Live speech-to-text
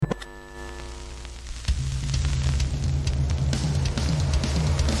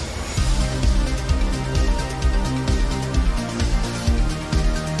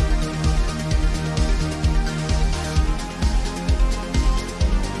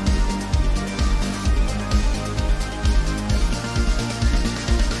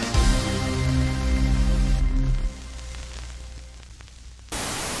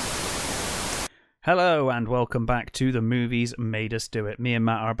Hello and welcome back to The Movies Made Us Do It. Me and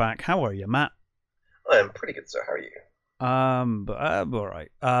Matt are back. How are you, Matt? I'm pretty good, sir. How are you? All right.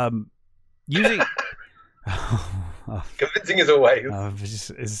 Using Convincing as always.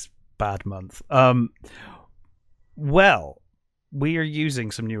 It's bad month. Well, we are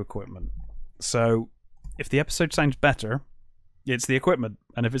using some new equipment. So, if the episode sounds better, it's the equipment,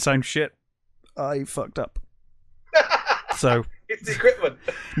 and if it sounds shit, I fucked up. So it's the equipment.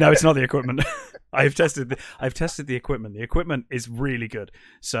 No, it's not the equipment. I've tested the equipment. The equipment is really good.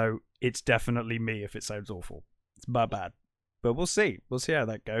 So it's definitely me if it sounds awful. It's bad. But we'll see. We'll see how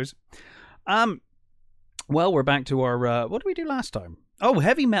that goes. Well, we're back to our what did we do last time? Oh,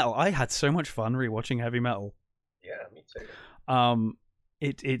 heavy metal. I had so much fun rewatching heavy metal. Yeah, me too.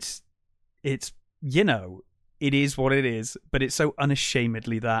 It's you know, it is what it is, but it's so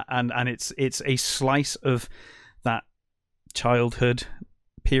unashamedly that, and it's a slice of that childhood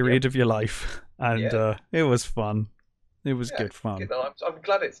period of your life, and it was fun. It was good fun. I'm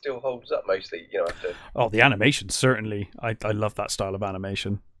glad it still holds up mostly. After the animation certainly. I love that style of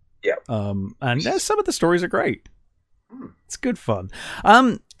animation. Yeah. And some of the stories are great. It's good fun.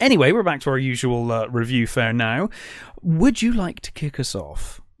 Anyway, we're back to our usual review fare now. Would you like to kick us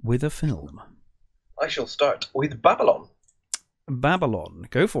off with a film? I shall start with Babylon. Babylon,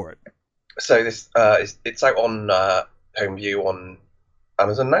 go for it. So this it's out on home view on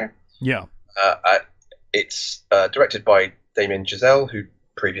Amazon now. Yeah. It's directed by Damien Chazelle, who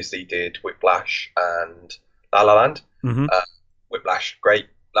previously did Whiplash and La La Land. Mm-hmm. Whiplash, great.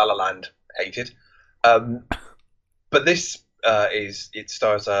 La La Land, hated. But this it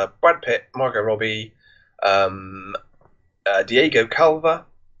stars Brad Pitt, Margot Robbie, Diego Calva,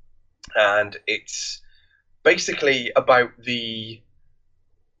 and it's basically about the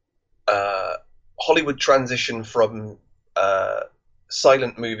Hollywood transition from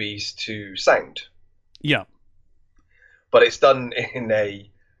silent movies to sound. Yeah, but it's done in a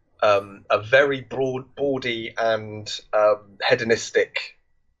very bawdy and hedonistic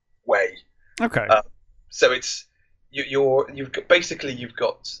way. Okay. So it's you've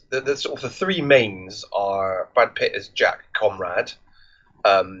got the sort of the three mains are Brad Pitt as Jack Conrad,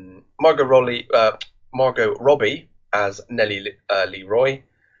 Margot Robbie as Nellie Leroy,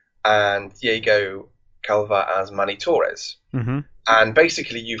 and Diego Calva as Manny Torres. Mm-hmm. And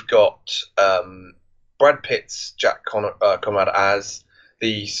basically, you've got Brad Pitt's Jack Conrad as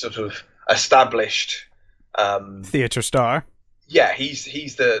the sort of established theatre star. Yeah, he's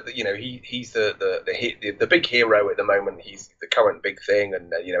the big hero at the moment. He's the current big thing,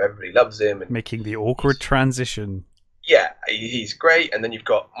 and everybody loves him. And making the awkward transition. Yeah, he's great. And then you've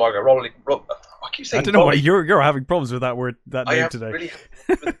got Margot Robbie. I keep saying. I don't know why you're having problems with that word, that name today. Really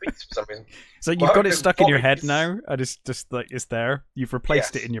with the beats for some reason. So you've got it stuck in your head now, and it's just like it's there. You've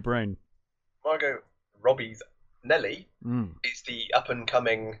replaced it in your brain. Margot Robbie's Nellie is the up and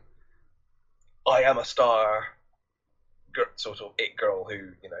coming I am a star sort of it girl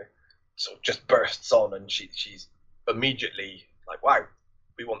who sort of just bursts on, and she's immediately like, wow,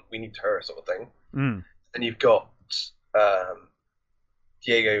 we need her sort of thing. And you've got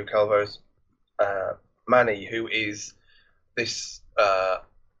Diego Calvo's Manny, who is this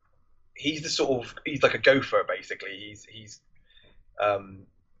he's like a gopher basically. He's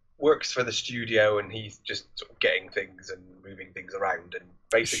works for the studio, and he's just sort of getting things and moving things around. And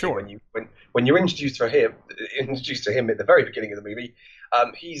basically, when you're introduced to him at the very beginning of the movie,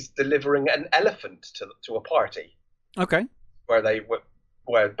 he's delivering an elephant to a party. Okay.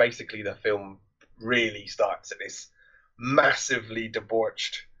 Where basically the film really starts at this massively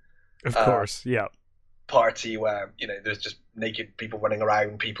debauched, of course, party where there's just naked people running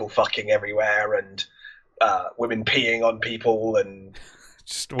around, people fucking everywhere, and women peeing on people, and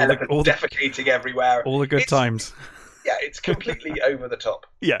just all defecating everywhere. All the good times. Yeah, it's completely over the top.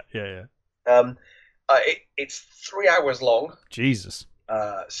 Yeah. It's 3 hours long. Jesus.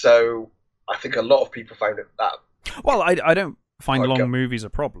 So I think a lot of people found it that. Well, I don't find long movies a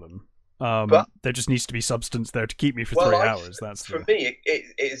problem. But there just needs to be substance there to keep me for 3 hours. That's for me.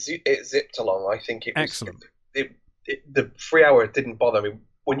 It zipped along. I think it was excellent. The 3 hours didn't bother me.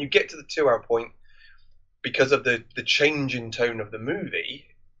 When you get to the 2 hour point, because of the change in tone of the movie,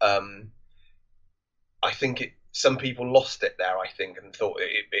 I think some people lost it there. I think, and thought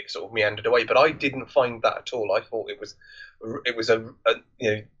it sort of meandered away. But I didn't find that at all. I thought it was a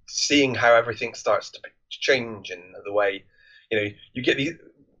seeing how everything starts to change, and the way you get these.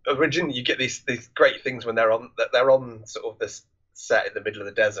 Originally, you get these great things when they're on sort of this set in the middle of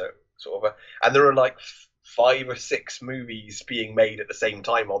the desert, sort of, and there are like 5 or 6 movies being made at the same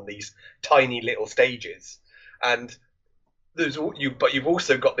time on these tiny little stages, and but you've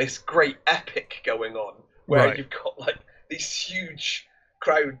also got this great epic going on where Right. you've got like these huge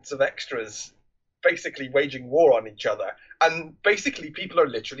crowds of extras basically waging war on each other, and basically people are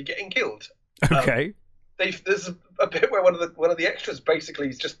literally getting killed. Okay. There's a bit where one of the extras basically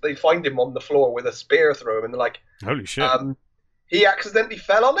is just they find him on the floor with a spear through him, and they're like, Holy shit. he accidentally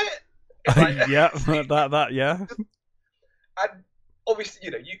fell on it. It's like, yeah, that yeah. And obviously,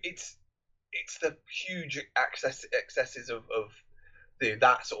 it's the huge excesses of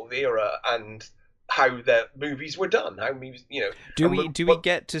that sort of era and how the movies were done. How movies, Do we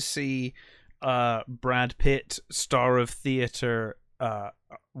get to see Brad Pitt, star of theatre,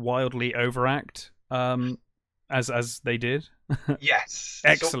 wildly overact as they did? Yes.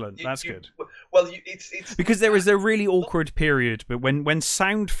 Excellent. That's good. Well, it's because there was a really awkward period, but when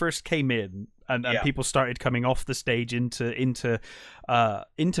sound first came in and people started coming off the stage into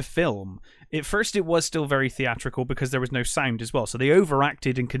film, at first it was still very theatrical because there was no sound as well. So they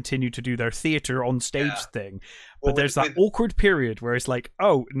overacted and continued to do their theatre on stage thing. But there's that awkward period where it's like,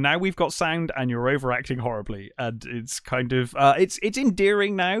 oh, now we've got sound and you're overacting horribly, and it's kind of it's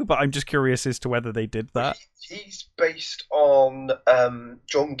endearing now. But I'm just curious as to whether they did that. He's based on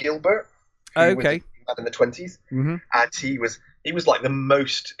John Gilbert. Okay. In the 20s, and he was like the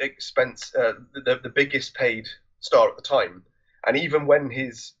most the biggest paid star at the time, and even when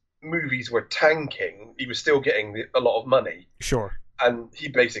his movies were tanking, he was still getting a lot of money. Sure. And he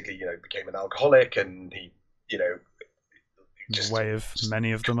basically, became an alcoholic, and he, just the way of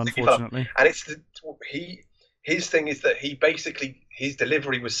many of them, unfortunately. And his thing is that he basically, his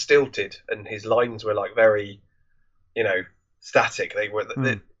delivery was stilted, and his lines were like very, static. They were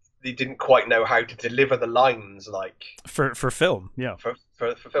they didn't quite know how to deliver the lines like for film, yeah. For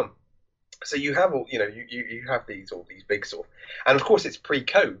film. So you have all, you have all these big sort of, and of course it's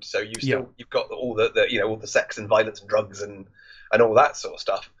pre-code, so you've got all the all the sex and violence and drugs and all that sort of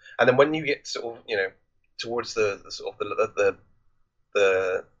stuff. And then when you get sort of towards the sort of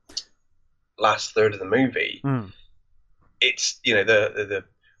the last third of the movie, it's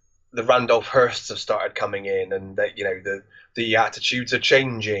the Randolph Hearsts have started coming in, and the attitudes are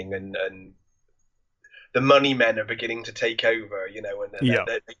changing, and the money men are beginning to take over, and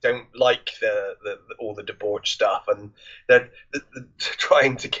they don't like all the debauch stuff, and they're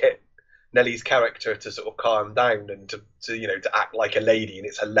trying to get Nellie's character to sort of calm down and to act like a lady, and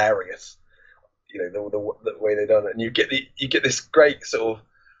it's hilarious, the way they've done it, and you get this great sort of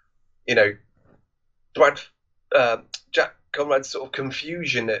Jack Conrad's sort of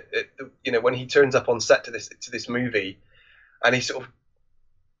confusion at when he turns up on set to this movie, and he sort of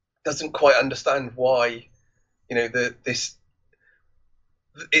doesn't quite understand why it's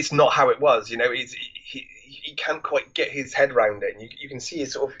not how it was. He can't quite get his head around it, and you can see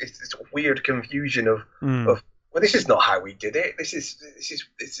his sort of weird confusion of well, this is not how we did it. This is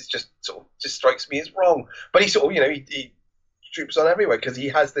just sort of just strikes me as wrong. But he sort of he troops on everywhere because he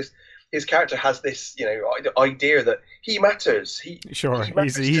has this. His character has this, idea that he matters. He's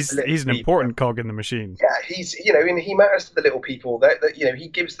an important cog in the machine. Yeah, he's, and he matters to the little people. That he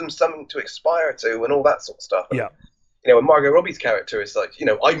gives them something to aspire to, and all that sort of stuff. And, and Margot Robbie's character is like,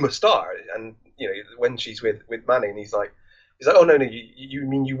 I'm a star, and when she's with Manning, he's like, oh no, you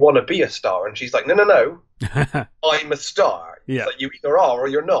mean you want to be a star? And she's like, no, I'm a star. Yeah, like, you either are or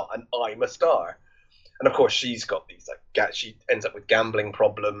you're not, and I'm a star. And of course, she's got these she ends up with gambling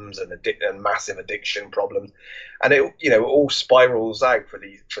problems and massive addiction problems, and it all spirals out for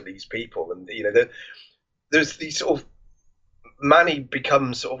these people. And there's these sort of Manny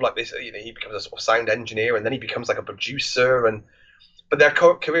becomes sort of like this. He becomes a sort of sound engineer, and then he becomes like a producer. But their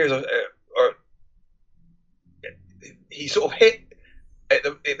careers are he sort of hit at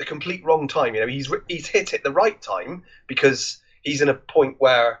the complete wrong time. He's hit at the right time because he's in a point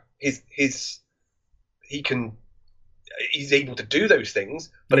where he's able to do those things,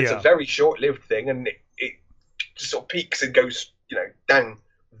 but it's a very short-lived thing, and it just sort of peaks and goes, down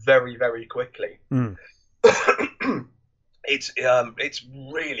very, very quickly. It's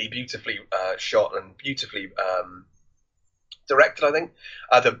really beautifully shot and beautifully directed. I think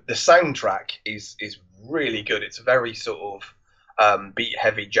the soundtrack is really good. It's a very sort of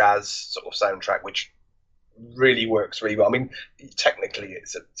beat-heavy jazz sort of soundtrack, which really works really well. I mean, technically it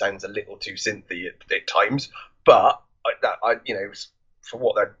sounds a little too synthy at times, but for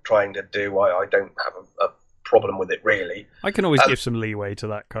what they're trying to do, I don't have a problem with it really. I can always give some leeway to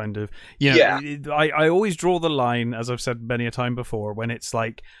that kind of I always draw the line, as I've said many a time before, when it's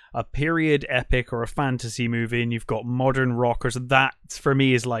like a period epic or a fantasy movie and you've got modern rockers. That for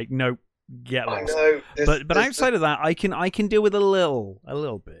me is like, nope, get lost. I know. But outside of that, I can deal with a little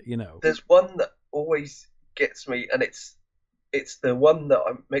bit. There's one that always gets me, and it's It's the one that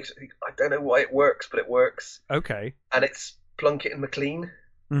makes. I don't know why it works, but it works, Okay. and it's Plunkett and McLean.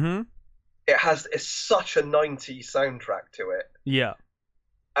 Mm-hmm. It's such a '90s soundtrack to it, Yeah.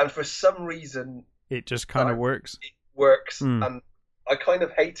 and for some reason It just kind of works. it works, Mm. and I kind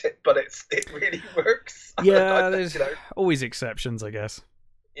of hate it, but it really works. Yeah, there's always exceptions, I guess.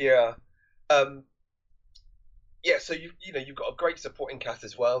 Yeah. Yeah, so you've got a great supporting cast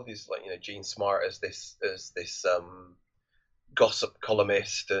as well. There's like Gene Smart as this gossip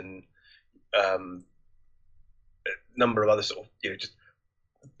columnist, and um, a number of other sort of just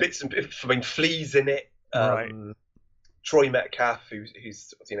bits and bits. I mean, Flea's in it. Right. Troy Metcalf, who's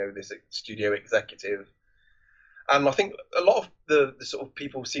this studio executive, and I think a lot of the sort of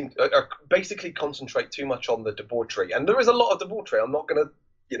people seem are basically concentrate too much on the debauchery, and there is a lot of debauchery. I'm not gonna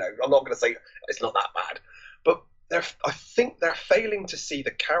say it's not that bad, but I think they're failing to see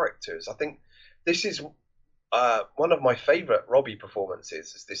the characters. I think this is one of my favourite Robbie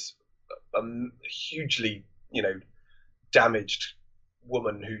performances. Is this hugely damaged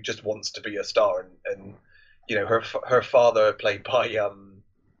woman who just wants to be a star, and her father, played by oh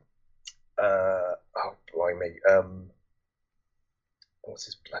blimey, what's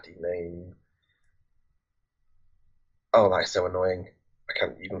his bloody name? Oh, that's so annoying. I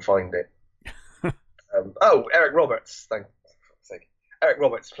can't even find it. Eric Roberts. Thank sake. Eric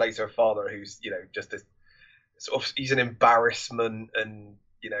Roberts plays her father, who's just this sort of, he's an embarrassment, and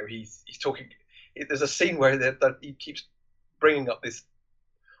he's talking. There's a scene where he keeps bringing up this.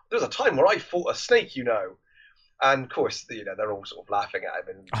 There's a time where I fought a snake, and of course they're all sort of laughing at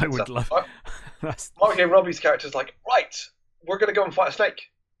him. And I would love. Margot Robbie's character's like, right, we're going to go and fight a snake.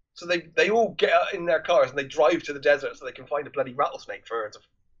 So they all get out in their cars and they drive to the desert so they can find a bloody rattlesnake for her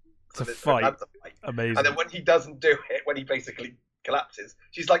to fight. Amazing. And then when he doesn't do it, when he basically collapses,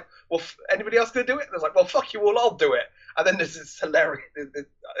 she's like, well, anybody else going to do it? And it's like, well, fuck you all, I'll do it. And then there's this hilarious,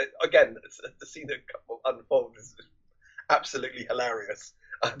 again, the scene that unfolds is absolutely hilarious.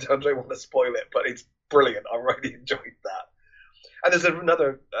 I don't want to spoil it, but it's brilliant. I really enjoyed that. And there's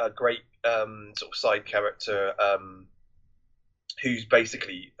another great sort of side character who's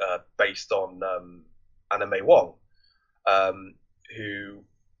basically based on Anna May Wong, who,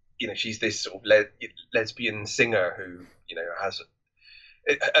 she's this sort of lesbian singer who, has,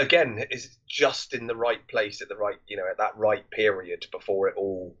 again, is just in the right place at the right, at that right period before it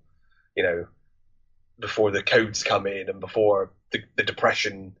all, before the codes come in and before the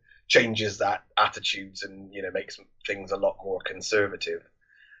depression changes that attitudes and, makes things a lot more conservative.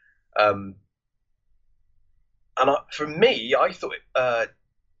 And for me, I thought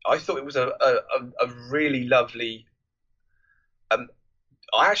it was a really lovely. I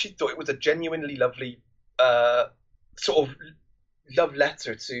actually thought it was a genuinely lovely sort of love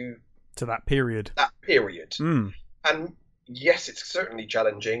letter to that period. Mm. And yes, it's certainly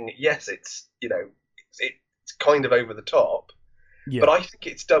challenging. Yes, it's it's kind of over the top. Yeah. But I think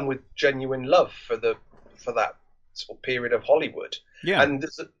it's done with genuine love for that sort of period of Hollywood. Yeah. And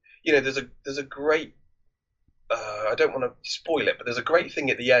there's a great. I don't want to spoil it, but there's a great thing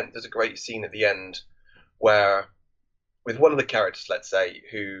at the end. There's a great scene at the end where, with one of the characters, let's say,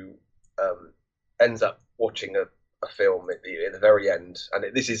 who ends up watching a film at the very end, and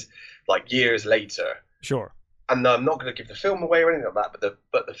this is like years later. Sure. And I'm not going to give the film away or anything like that,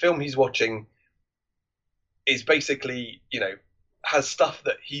 but the film he's watching is basically, has stuff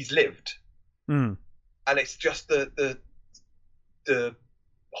that he's lived, and it's just the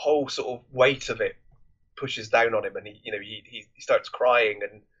whole sort of weight of it pushes down on him, and he starts crying,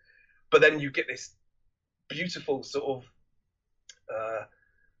 but then you get this beautiful sort of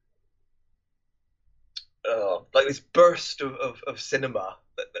like this burst of cinema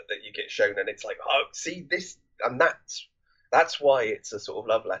that you get shown, and it's like, oh, see this, and that's why it's a sort of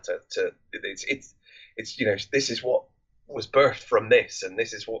love letter to it's this is what was birthed from this, and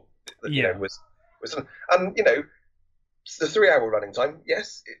this is what was and the 3 hour running time,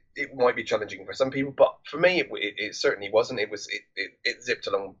 yes, it might be challenging for some people, but for me, it certainly wasn't. It zipped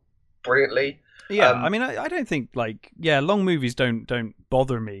along brilliantly. Yeah, I mean, I don't think long movies don't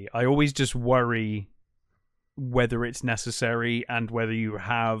bother me. I always just worry whether it's necessary and whether you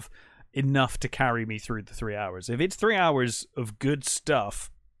have enough to carry me through the 3 hours. If it's 3 hours of good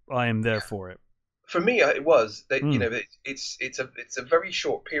stuff, I am there for it. For me, it was that it's a very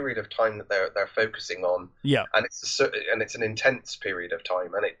short period of time that they're focusing on. Yeah, and it's an intense period of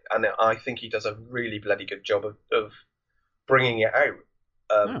time, and I think he does a really bloody good job of bringing it out.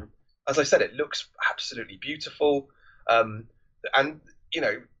 As I said, it looks absolutely beautiful, and I'm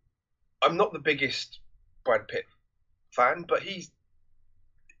not the biggest Brad Pitt fan, but he's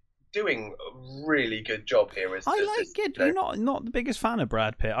doing a really good job here. I like it. You're not the biggest fan of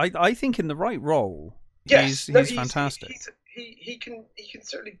Brad Pitt. I think in the right role, yes, he's fantastic. He can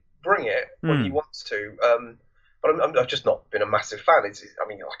certainly bring it when he wants to. But I've just not been a massive fan. I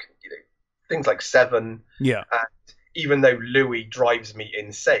mean, things like Seven. Yeah. And even though Louis drives me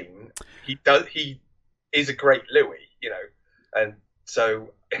insane, he is a great Louis, and so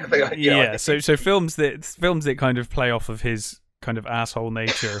I think, So films that kind of play off of his kind of asshole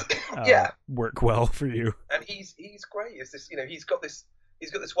nature, work well for you. And he's great. Is this, he's got this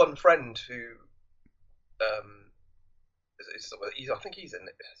one friend who, I think he's an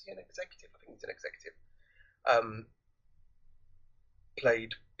executive. I think he's an executive.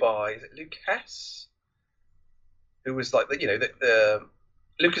 Played by, is it Luke Hess, who was like the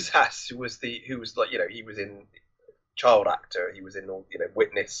Lucas Hess, who was he was in Child Actor, he was in all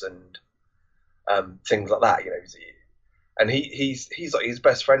Witness and things like that, and he's like his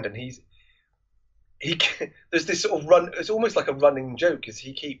best friend, and he there's this sort of run. It's almost like a running joke, as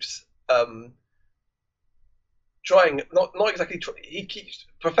he keeps trying not exactly. He keeps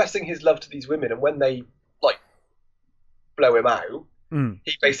professing his love to these women, and when they like blow him out,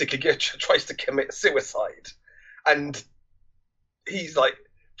 he basically tries to commit suicide, and he's like,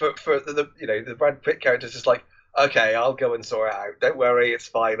 for the Brad Pitt character's just like, okay, I'll go and sort it out. Don't worry, it's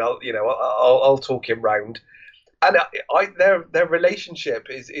fine. I'll talk him round. And their relationship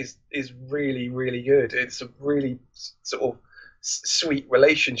is really, really good. It's a really sort of sweet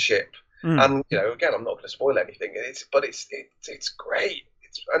relationship. And again, I'm not going to spoil anything. It's great.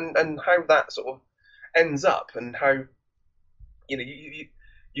 And how that sort of ends up, and how you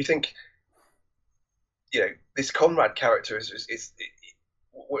think this Conrad character is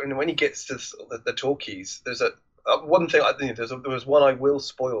when he gets to the talkies. There's one thing I think there was one I will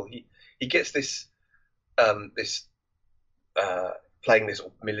spoil. He gets this playing this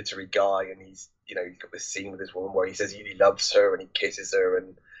military guy, and he's got this scene with this woman where he says he loves her and he kisses her,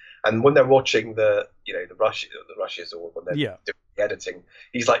 and when they're watching the rushes or when they're doing the editing,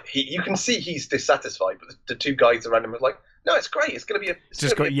 he's like, you can see he's dissatisfied, but the two guys around him are like, no, it's great, it's going to be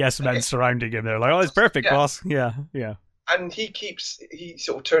just got yes men surrounding him. They're like, oh, it's perfect, boss. Yeah. And he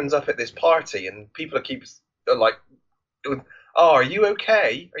sort of turns up at this party, and people are like, oh, are you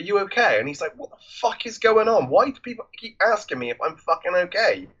okay? Are you okay? And he's like, what the fuck is going on? Why do people keep asking me if I'm fucking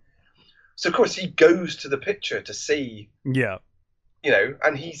okay? So of course he goes to the picture to see. Yeah.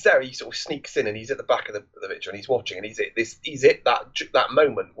 And he's there. He sort of sneaks in, and he's at the back of the picture, and he's watching, and he's at that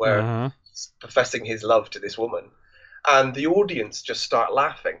moment where he's professing his love to this woman, and the audience just start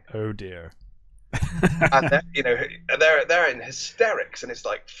laughing. Oh dear. And they're in hysterics, and it's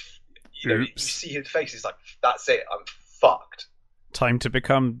like, you see his face. It's like, that's it. I'm fucked. Time to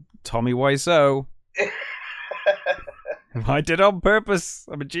become Tommy Wiseau. I did it on purpose.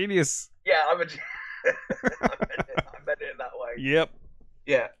 I'm a genius. Yeah, I meant it that way. Yep.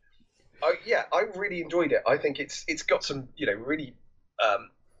 Yeah. I really enjoyed it. I think it's got some really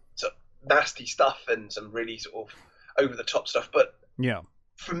sort of nasty stuff and some really sort of over the top stuff, but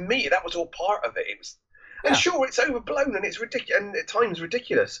for me that was all part of it. It was, and sure, it's overblown and it's ridiculous, and at times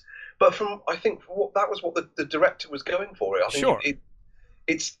ridiculous. But I think that was what the director was going for. I think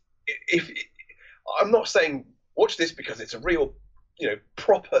I'm not saying watch this because it's a real,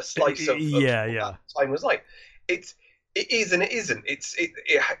 proper slice of what that time was like. It is and it isn't. It's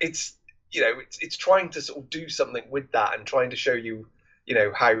trying to sort of do something with that and trying to show you,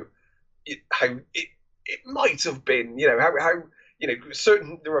 how it might have been, how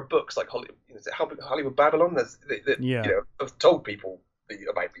certain, there are books like Hollywood Babylon that have told people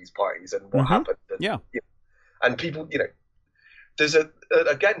about these parties and what happened. And, and people, there's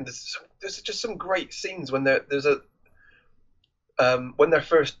just some great scenes when when they're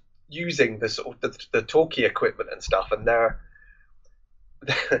first using the sort of the talkie equipment and stuff, and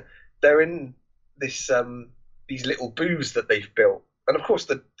they're in this these little booths that they've built, and of course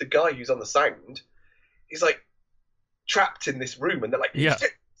the guy who's on the sound, he's like trapped in this room, and they're like, he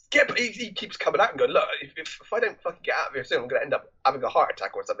keeps coming out and going, look, if I don't fucking get out of here soon, I'm going to end up having a heart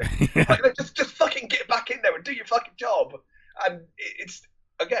attack or something. Like, just fucking get back in there and do your fucking job. And it's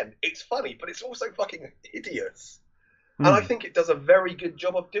funny, but it's also fucking hideous. And I think it does a very good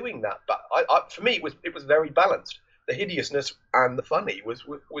job of doing that. But for me, it was very balanced. The hideousness and the funny was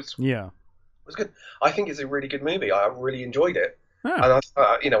good. I think it's a really good movie. I really enjoyed it. And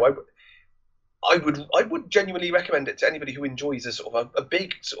I would genuinely recommend it to anybody who enjoys a sort of a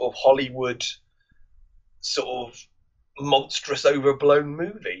big sort of Hollywood sort of monstrous overblown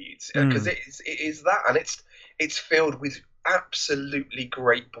movie, because it is that, and it's filled with absolutely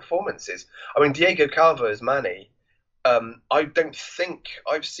great performances. I mean, Diego Calva as Manny I don't think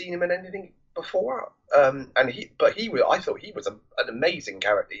I've seen him in anything before. But I thought he was an amazing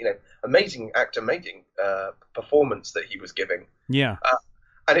character. Amazing actor, amazing performance that he was giving. Yeah,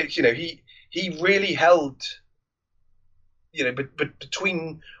 and it's he really held. But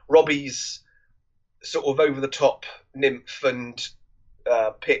between Robbie's sort of over the top nymph and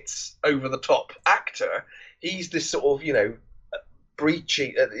Pitt's over the top actor, he's this sort of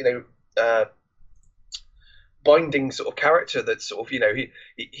breachy, binding sort of character that sort of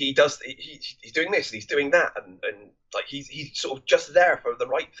he's doing this and he's doing that and like he's sort of just there for the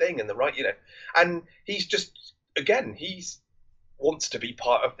right thing and the right and he's just again he's wants to be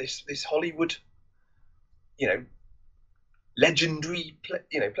part of this Hollywood legendary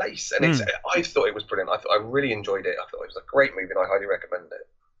place and I thought it was brilliant. I really enjoyed it. I thought it was a great movie and I highly recommend it.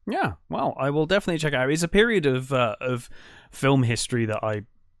 Yeah, well, I will definitely check it out. It's a period of film history that I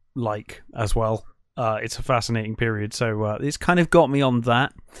like as well. It's a fascinating period, so it's kind of got me on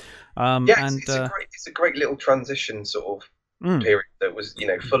that. It's a great little transition sort of period that was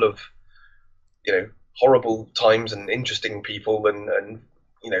full of horrible times and interesting people and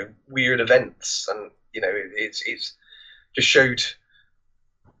weird events and it's just showed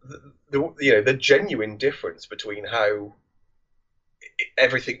the genuine difference between how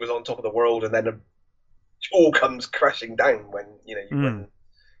everything was on top of the world and then it all comes crashing down when when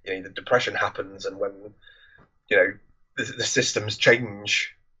the depression happens and when the systems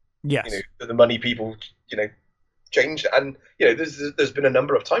change. Yes, the money people changed, and there's been a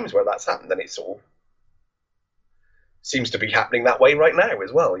number of times where that's happened, and it sort of seems to be happening that way right now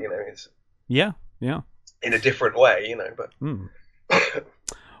as well. It's yeah in a different way, but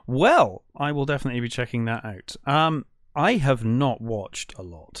well, I will definitely be checking that out. I have not watched a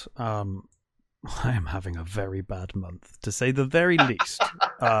lot. I am having a very bad month, to say the very least.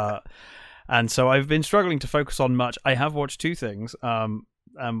 And so I've been struggling to focus on much. I have watched two things. One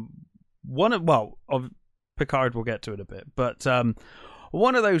of Picard, we'll get to it a bit, but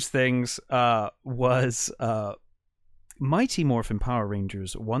one of those things was Mighty Morphin Power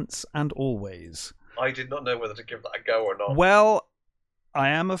Rangers Once and Always. I did not know whether to give that a go or not. Well, I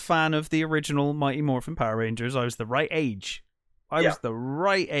am a fan of the original Mighty Morphin Power Rangers. I was the right age. I was the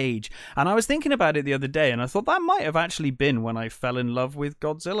right age. And I was thinking about it the other day, and I thought that might have actually been when I fell in love with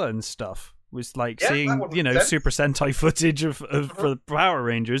Godzilla and stuff. Was like seeing, Super Sentai footage of for the Power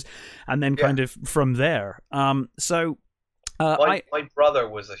Rangers, and then kind of from there. My brother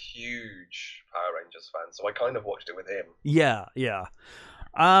was a huge Power Rangers fan, so I kind of watched it with him. Yeah.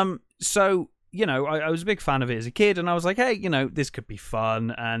 So, I was a big fan of it as a kid, and I was like, hey, this could be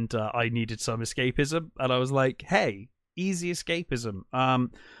fun, and I needed some escapism, and I was like, hey, easy escapism.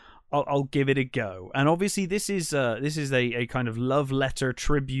 I'll give it a go. And obviously, this is a kind of love letter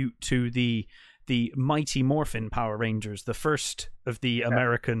tribute to the Mighty Morphin Power Rangers, the first of the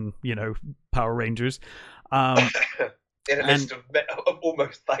American, Power Rangers. In a list of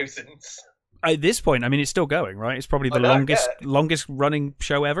almost thousands. At this point, I mean, it's still going, right? It's probably the longest running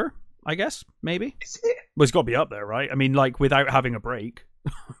show ever, I guess, maybe. Is it? Well, it's got to be up there, right? I mean, like, without having a break.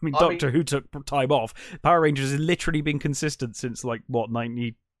 Doctor Who took time off. Power Rangers has literally been consistent since,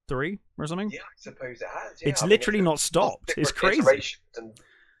 93 or something? Yeah, I suppose it has. Yeah. It's literally not stopped. It's crazy. And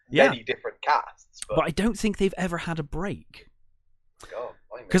many different casts. But I don't think they've ever had a break.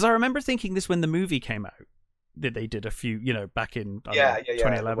 Because I remember thinking this when the movie came out. That they did a few, back in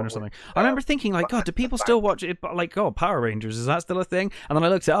 2011 or something. I remember thinking, God, do people still watch it? But Power Rangers, is that still a thing? And then I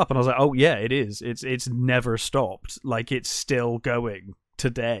looked it up and I was like, oh yeah, it is. It's never stopped. It's still going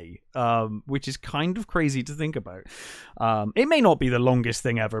today, which is kind of crazy to think about. It may not be the longest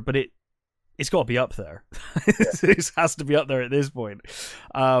thing ever, but it's got to be up there. It has to be up there at this point.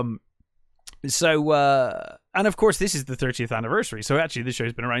 And of course, this is the 30th anniversary. So actually, this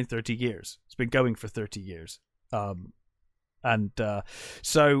show's been around 30 years. It's been going for 30 years.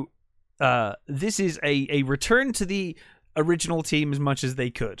 This is a return to the original team as much as they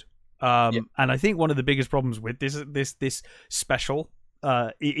could. And I think one of the biggest problems with this special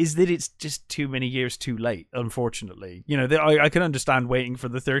is that it's just too many years too late, unfortunately. I can understand waiting for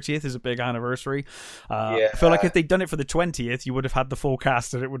the 30th is a big anniversary. I feel like if they'd done it for the 20th, you would have had the full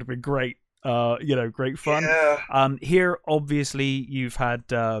cast and it would have been great. Great fun. Here, obviously, you've had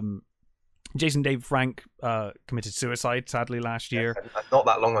Jason David Frank committed suicide, sadly, last year. Not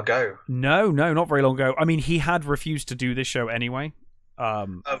that long ago. No, not very long ago. I mean, he had refused to do this show anyway.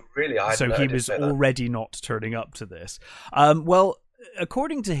 Oh, really? So he was already not turning up to this. Well,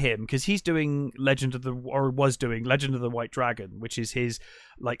 according to him, because he's doing was doing Legend of the White Dragon, which is his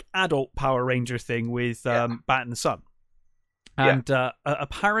adult Power Ranger thing with Bat and the Sun. And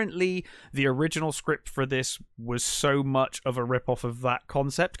apparently the original script for this was so much of a rip-off of that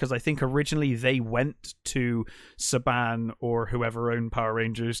concept, because I think originally they went to Saban or whoever owned Power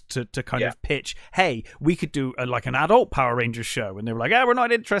Rangers to kind of pitch, hey, we could do like an adult Power Rangers show. And they were like, we're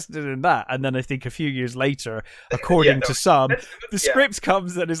not interested in that. And then I think a few years later, according to some, the script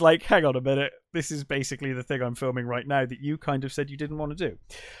comes and is like, hang on a minute, this is basically the thing I'm filming right now that you kind of said you didn't want to do.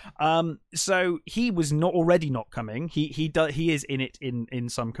 So he was already not coming. He is in it in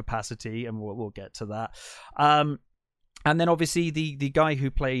some capacity, and we'll get to that. And then obviously the guy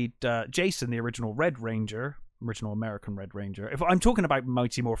who played Jason, the original original American Red Ranger. If I'm talking about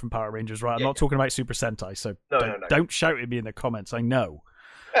Mighty Morphin Power Rangers, right? I'm not talking about Super Sentai. So don't shout at me in the comments. I know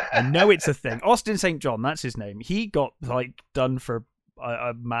it's a thing. Austin St. John, that's his name. He got like done for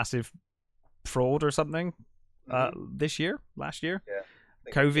a massive fraud or something last year.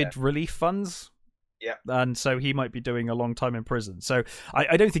 COVID relief funds. Yeah. And so he might be doing a long time in prison. So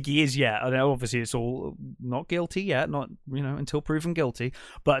I don't think he is yet. I know obviously it's all not guilty yet, not until proven guilty.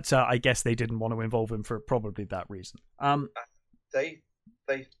 But I guess they didn't want to involve him for probably that reason. They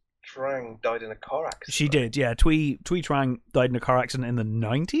Trang died in a car accident. She did, yeah. Twee Trang died in a car accident in the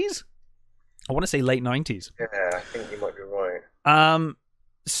 90s. I want to say late 90s. Yeah, I think you might be right.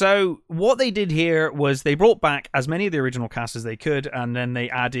 So what they did here was they brought back as many of the original cast as they could, and then they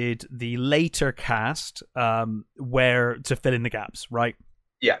added the later cast where to fill in the gaps, right?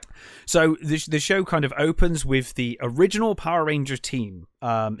 Yeah. So the show kind of opens with the original Power Rangers team.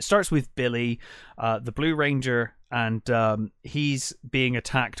 It starts with Billy, the Blue Ranger, and he's being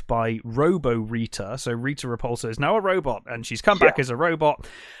attacked by Robo Rita. So Rita Repulsa is now a robot, and she's come back as a robot.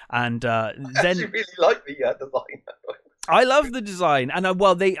 And I actually really like the design. I love the design, and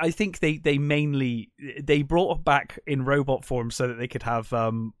I think they mainly brought back in robot form so that they could have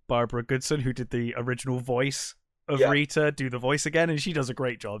Barbara Goodson, who did the original voice of Rita, do the voice again, and she does a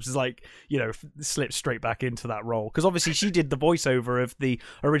great job. She's like, slips straight back into that role, because obviously she did the voiceover of the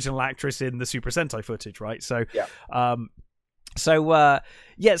original actress in the Super Sentai footage, right? So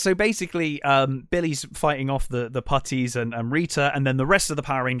So basically, Billy's fighting off the putties and Rita, and then the rest of the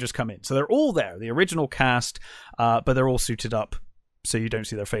Power Rangers come in. So they're all there, the original cast, but they're all suited up, so you don't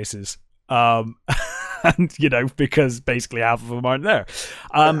see their faces. And because basically half of them aren't there.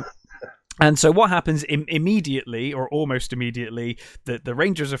 And so what happens immediately, or almost immediately, the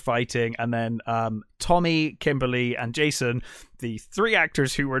Rangers are fighting, and then Tommy, Kimberly, and Jason, the three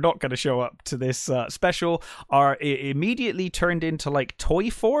actors who were not going to show up to this special, are immediately turned into like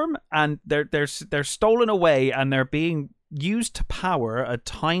toy form, and they're stolen away, and they're being used to power a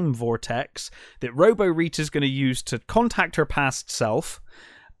time vortex that Robo Rita's going to use to contact her past self,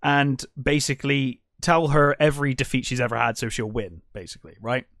 and basically tell her every defeat she's ever had, so she'll win, basically,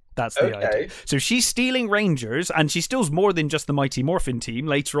 right? That's the idea. So she's stealing Rangers, and she steals more than just the Mighty Morphin team.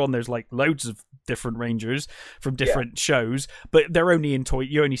 Later on, there's like loads of different Rangers from different shows, but they're only in toy.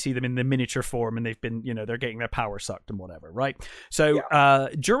 You only see them in the miniature form, and they've been, they're getting their power sucked and whatever, right? So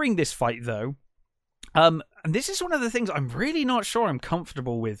during this fight, though, and this is one of the things I'm really not sure I'm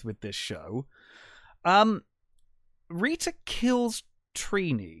comfortable with this show. Rita kills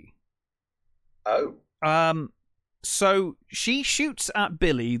Trini. Oh. So she shoots at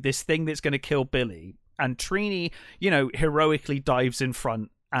Billy, this thing that's going to kill Billy, and Trini, heroically dives in front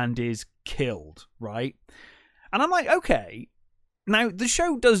and is killed, right? And I'm like, okay. Now, the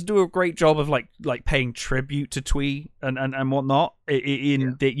show does do a great job of like paying tribute to Twee and whatnot,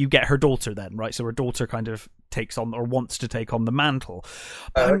 in that you get her daughter then, right? So her daughter kind of takes on, or wants to take on, the mantle.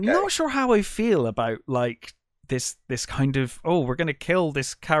 But I'm not sure how I feel about like this kind of, we're going to kill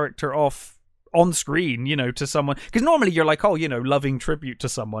this character off on screen, to someone, because normally you're like, loving tribute to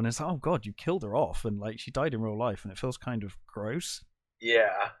someone. It's like, oh god, you killed her off, and like she died in real life, and it feels kind of gross.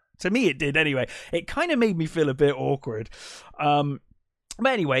 Yeah, to me it did anyway. It kind of made me feel a bit awkward. But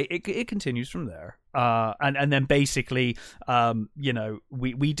anyway, it continues from there. And then basically,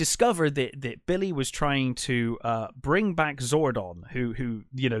 we discovered that Billy was trying to bring back Zordon, who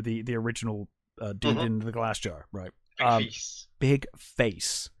the original dude in the glass jar, right? Big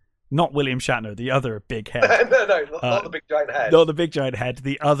face. Not William Shatner, the other big head. Not the big giant head. Not the big giant head,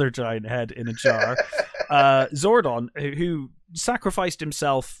 the other giant head in a jar. Zordon, who sacrificed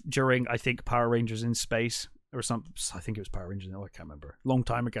himself during, I think, Power Rangers in Space, or something. I think it was Power Rangers. I can't remember. Long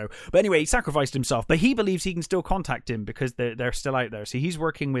time ago. But anyway, he sacrificed himself. But he believes he can still contact him because they're still out there. So he's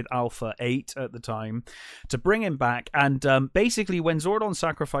working with Alpha 8 at the time to bring him back. And basically, when Zordon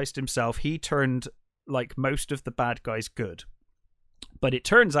sacrificed himself, he turned like most of the bad guys good. But it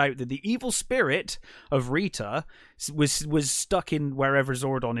turns out that the evil spirit of Rita was stuck in wherever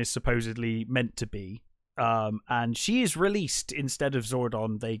Zordon is supposedly meant to be. and she is released instead of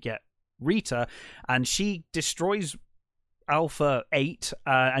Zordon. They get Rita, and she destroys Alpha 8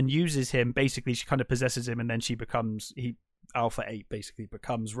 and uses him. Basically, she kind of possesses him, and then Alpha 8 basically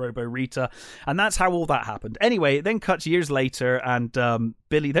becomes Robo Rita, and that's how all that happened. Anyway, it then cuts years later, and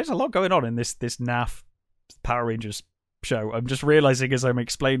Billy, there's a lot going on in this naff Power Rangers show. I'm just realizing as I'm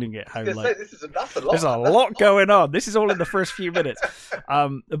explaining it how like there's a lot going on. This is all in the first few minutes.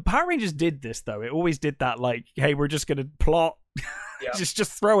 Power Rangers did this though. It always did that, like, hey, we're just gonna plot. Yeah.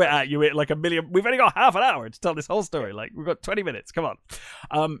 just throw it at you at like a million. We've only got half an hour to tell this whole story. Like, we've got 20 minutes. Come on.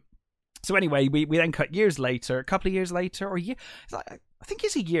 So anyway, we then cut years later, a couple of years later, or a year. I think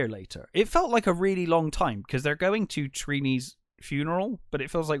it's a year later. It felt like a really long time because they're going to Trini's funeral, but it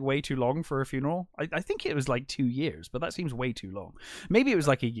feels like way too long for a funeral. I think it was like 2 years, but that seems way too long. Maybe it was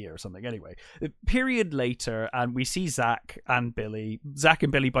like a year or something. Anyway, a period later, and we see Zach and Billy. Zach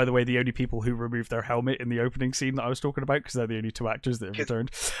and Billy, by the way, the only people who removed their helmet in the opening scene that I was talking about, because they're the only two actors that have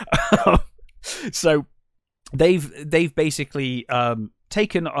returned. So they've basically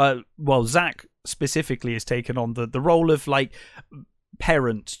taken Zach specifically has taken on the role of like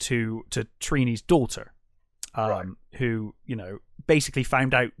parent to Trini's daughter. Right. Who, you know, basically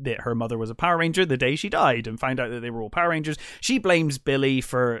found out that her mother was a Power Ranger the day she died, and found out that they were all Power Rangers. She blames Billy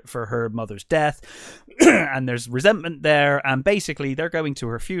for her mother's death, and there's resentment there, and basically they're going to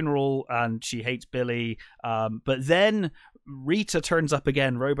her funeral, and she hates Billy, but then Rita turns up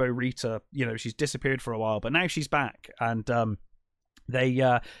again, Robo Rita. You know, she's disappeared for a while, but now she's back, and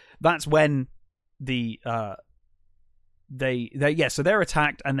that's when so they're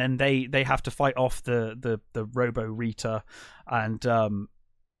attacked, and then they have to fight off the Robo Rita, and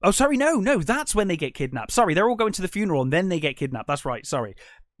that's when they get kidnapped. Sorry, they're all going to the funeral and then they get kidnapped. That's right. Sorry.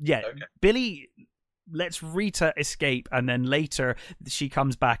 Yeah. Okay. Billy lets Rita escape, and then later she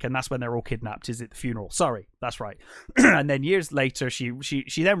comes back, and that's when they're all kidnapped, is at the funeral. Sorry, that's right. And then years later she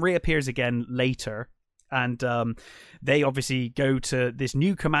then reappears again later. And they obviously go to this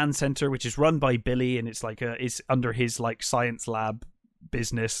new command center, which is run by Billy, and it's like it's under his like science lab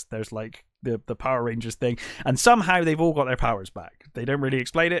business. There's like the Power Rangers thing, and somehow they've all got their powers back. They don't really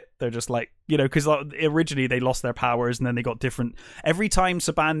explain it. They're just like, you know, because originally they lost their powers, and then they got different. Every time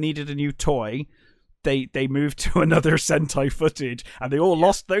Saban needed a new toy, they moved to another Sentai footage, and they all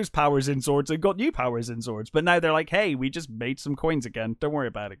lost those powers in Zords and got new powers in Zords. But now they're like, hey, we just made some coins again. Don't worry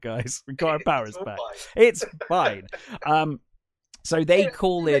about it, guys. We got our powers back. It's fine. So they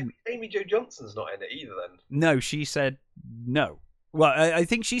call in... Amy Jo Johnson's not in it either, then? No, she said no. Well, I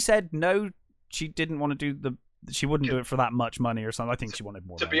think she said no, she didn't want to do she wouldn't do it for that much money or something. I think she wanted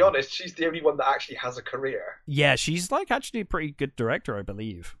more money. To be honest, she's the only one that actually has a career. Yeah, she's like actually a pretty good director, I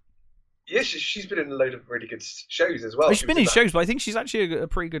believe. Yeah, she's been in a load of really good shows as well. She's been in shows, but I think she's actually a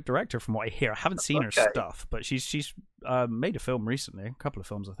pretty good director from what I hear. I haven't seen her stuff, but she's made a film recently, a couple of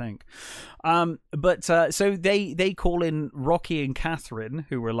films, I think. So they call in Rocky and Catherine,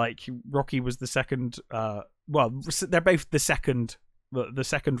 who were like, Rocky was the second, they're both the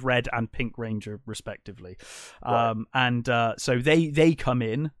second red and pink ranger respectively. Right. So they come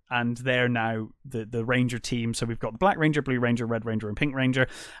in, and they're now the ranger team. So we've got the black ranger, blue ranger, red ranger, and pink ranger,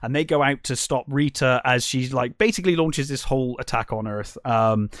 and they go out to stop Rita as she's like basically launches this whole attack on Earth.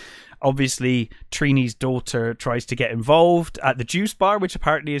 Obviously Trini's daughter tries to get involved at the juice bar, which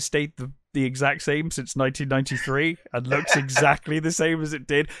apparently has stayed the exact same since 1993 and looks exactly the same as it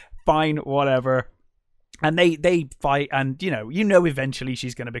did. Fine, whatever. And they fight, and you know eventually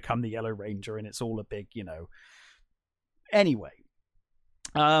she's going to become the Yellow Ranger, and it's all a big, you know. Anyway,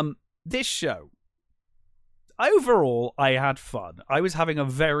 this show, overall, I had fun. I was having a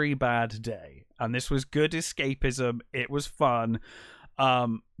very bad day, and this was good escapism. It was fun.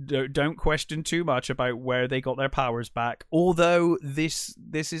 Don't question too much about where they got their powers back. Although this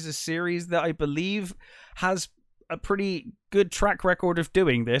is a series that I believe has a pretty good track record of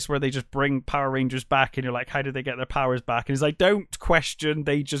doing this, where they just bring Power Rangers back, and you're like, how did they get their powers back? And it's like, don't question,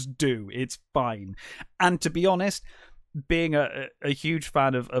 they just do. It's fine. And to be honest, being a huge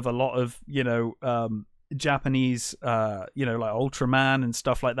fan of a lot of, you know, Japanese, you know, like Ultraman and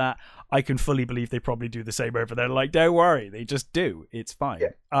stuff like that, I can fully believe they probably do the same over there. Like, don't worry, they just do. It's fine.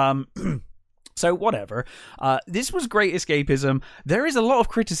 Yeah. So whatever. This was great escapism. There is a lot of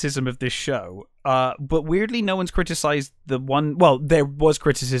criticism of this show, but weirdly, no one's criticized the one. Well, there was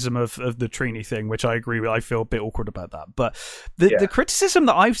criticism of the Trini thing, which I agree with. I feel a bit awkward about that. But the criticism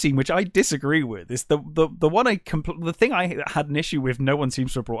that I've seen, which I disagree with, is the one the thing I had an issue with. No one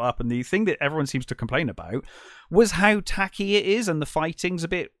seems to have brought up, and the thing that everyone seems to complain about was how tacky it is, and the fighting's a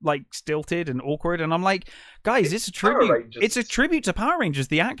bit like stilted and awkward. And I'm like, guys, it's a tribute. It's a tribute to Power Rangers.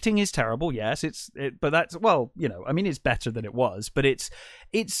 The acting is terrible, yes. But that's, well, you know, I mean, it's better than it was, but it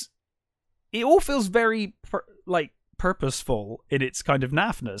all feels very purposeful in its kind of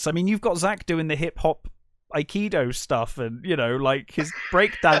naffness. I mean, you've got Zach doing the hip hop Aikido stuff, and you know, like his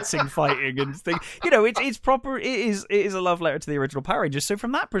breakdancing fighting and things. You know, it's proper. It is a love letter to the original Power Rangers. So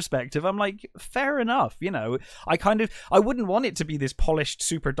from that perspective, I'm like, fair enough. You know, I wouldn't want it to be this polished,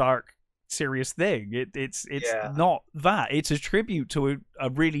 super dark, serious thing. It's not that. It's a tribute to a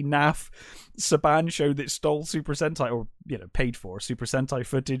really naff Saban show that stole Super Sentai, or you know, paid for Super Sentai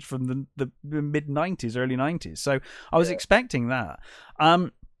footage from the mid 90s, early 90s. So I was expecting that.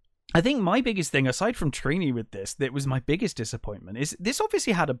 I think my biggest thing, aside from Trini with this, that was my biggest disappointment, is this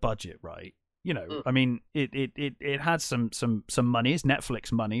obviously had a budget, right? You know, I mean, it had some money. It's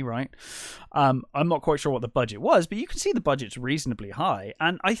Netflix money, right? I'm not quite sure what the budget was, but you can see the budget's reasonably high.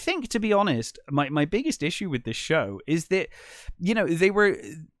 And I think, to be honest, my biggest issue with this show is that, you know,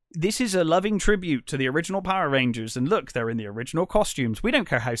 this is a loving tribute to the original Power Rangers, and look, they're in the original costumes. We don't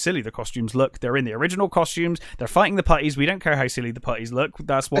care how silly the costumes look. They're in the original costumes. They're fighting the putties. We don't care how silly the putties look.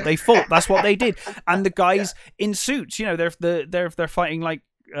 That's what they fought. That's what they did. And the guys in suits, you know, they're fighting like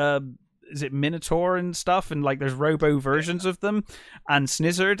is it Minotaur and stuff, and like there's robo versions of them, and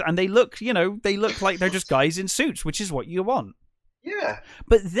Snizzard, and they look like they're just guys in suits, which is what you want. Yeah.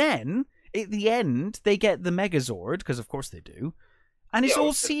 But then at the end they get the Megazord, because of course they do. And it's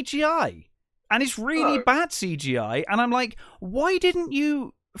all CGI. And it's really bad CGI. And I'm like, why didn't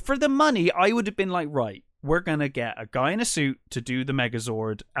you... For the money, I would have been like, right, we're going to get a guy in a suit to do the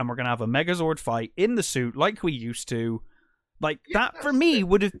Megazord, and we're going to have a Megazord fight in the suit like we used to. Like, that for me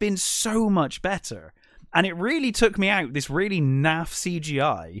would have been so much better. And it really took me out, this really naff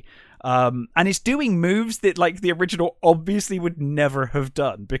CGI. And it's doing moves that, like, the original obviously would never have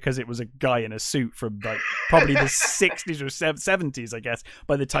done, because it was a guy in a suit from, like, probably the 60s or 70s, I guess,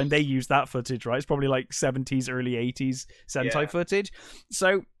 by the time they used that footage, right? It's probably, like, 70s, early 80s Sentai footage.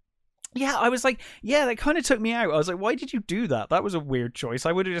 So, yeah, I was like, yeah, that kind of took me out. I was like, why did you do that? That was a weird choice.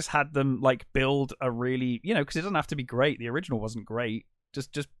 I would have just had them, like, build a really, you know, because it doesn't have to be great. The original wasn't great.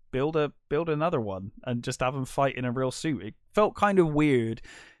 Just build another one and just have them fight in a real suit. It felt kind of weird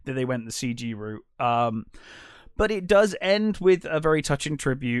that they went the CG route. But it does end with a very touching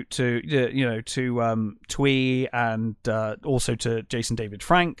tribute to, you know, to Twee, and also to Jason David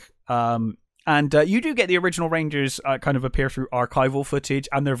Frank. And you do get the original Rangers kind of appear through archival footage,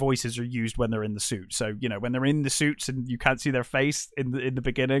 and their voices are used when they're in the suit. So, you know, when they're in the suits and you can't see their face in the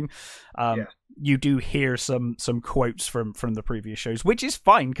beginning, you do hear some quotes from the previous shows, which is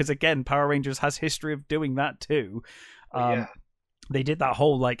fine, because again, Power Rangers has history of doing that too. They did that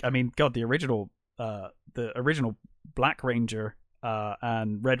whole, like, I mean, God, the original Black Ranger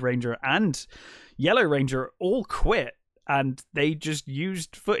and Red Ranger and Yellow Ranger all quit, and they just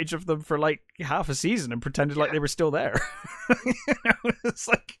used footage of them for like half a season and pretended like they were still there. You know, it's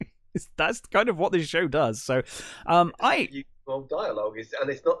like, that's kind of what this show does. So, dialogue is, and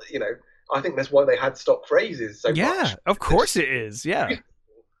it's not, you know, I think that's why they had stock phrases so much. Yeah, of course it is. Yeah.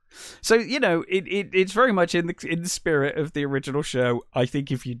 So, you know, it's very much in the spirit of the original show. I think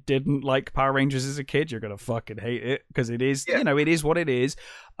if you didn't like Power Rangers as a kid, you're gonna fucking hate it, because it is, you know, it is what it is.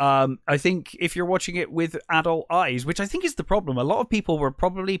 I think if you're watching it with adult eyes, which I think is the problem, a lot of people were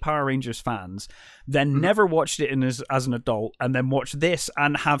probably Power Rangers fans, then never watched it as an adult, and then watch this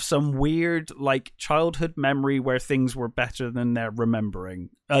and have some weird, like, childhood memory where things were better than they're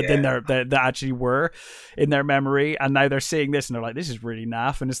remembering, than they actually were in their memory. And now they're seeing this and they're like, this is really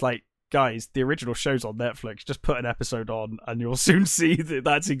naff. And it's like, guys, the original show's on Netflix. Just put an episode on and you'll soon see that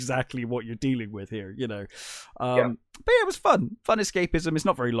that's exactly what you're dealing with here, you know. But yeah, it was fun escapism. It's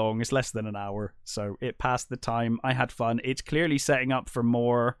not very long, it's less than an hour, so it passed the time. I had fun. It's clearly setting up for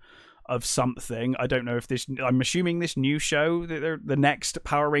more of something. I don't know if I'm assuming this new show, the next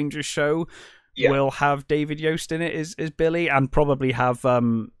Power Rangers show, will have David Yost in it as Billy, and probably have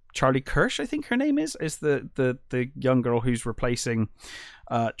Charlie Kirsch, I think her name is the young girl who's replacing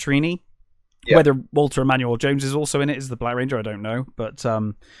Trini. Whether Walter Emmanuel Jones is also in it as the Black Ranger, I don't know. But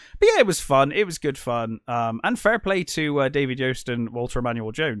yeah, it was fun. It was good fun. And fair play to David Yost and Walter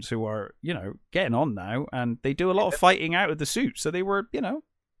Emmanuel Jones, who are, you know, getting on now, and they do a lot of fighting out of the suit. So they were, you know,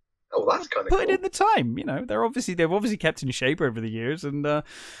 that's kind of putting in the time. You know, they've obviously kept in shape over the years, and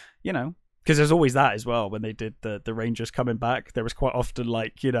you know, Because there's always that as well. When they did the Rangers coming back, there was quite often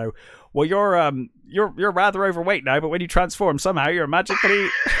like, well, you're rather overweight now, but when you transform, somehow you're magically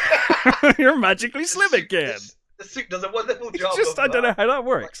you're magically slim again. The suit does a wonderful job. I don't know how that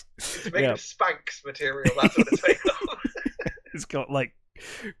works. It's made of Spanx material. That's what it's made of. It's got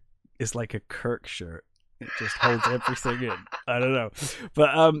it's like a Kirk shirt. It just holds everything in. I don't know.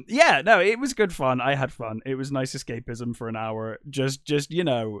 But it was good fun. I had fun. It was nice escapism for an hour. Just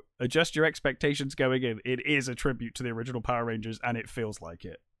adjust your expectations going in. It is a tribute to the original Power Rangers, and it feels like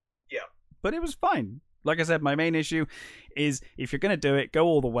it. Yeah. But it was fine. Like I said, my main issue is if you're going to do it, go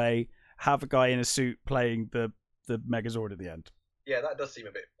all the way. Have a guy in a suit playing the Megazord at the end. Yeah, that does seem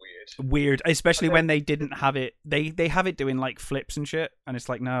a bit weird, especially when they didn't have it. They have it doing like flips and shit, and it's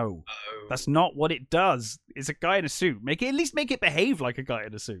like, no, that's not what it does. It's a guy in a suit. At least make it behave like a guy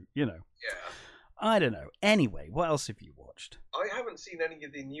in a suit. Yeah. I don't know. Anyway, what else have you watched? I haven't seen any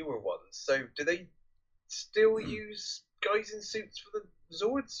of the newer ones. So, do they still use guys in suits for the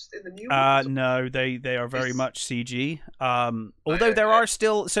Zords in the new ones? No, they are very much CG. Although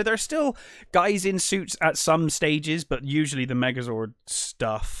there's still guys in suits at some stages, but usually the Megazord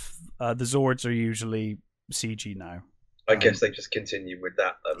stuff, the Zords are usually CG now. I guess they just continue with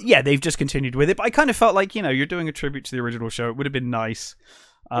that. Yeah, they've just continued with it. But I kind of felt like, you're doing a tribute to the original show. It would have been nice.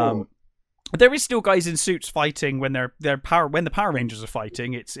 There is still guys in suits fighting when when the Power Rangers are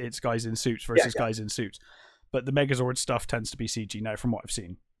fighting. It's guys in suits versus guys in suits. But the Megazord stuff tends to be CG now, from what I've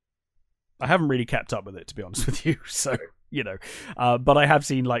seen. I haven't really kept up with it, to be honest with you. So, but I have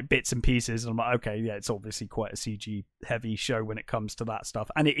seen like bits and pieces, and I'm like, okay, yeah, it's obviously quite a CG heavy show when it comes to that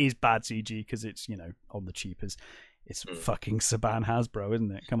stuff, and it is bad CG because it's on the cheap as it's fucking Saban Hasbro,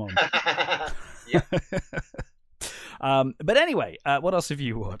 isn't it? Come on. Yeah. But anyway, what else have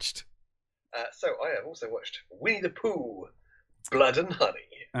you watched? So I have also watched Winnie the Pooh, Blood and Honey.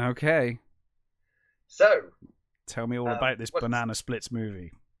 Okay. So, tell me all about this Banana Splits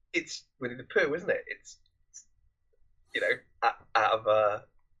movie. It's Winnie the Pooh, isn't it? It's out of a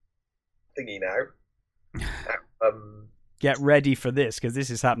thingy now. Get ready for this, because this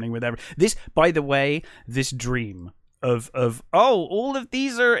is happening with this. By the way, this dream of all of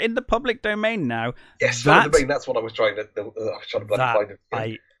these are in the public domain now. Yes, that's what I was trying to bloody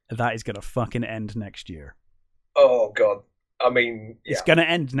find. That is going to fucking end next year. Oh God. I mean, yeah. It's going to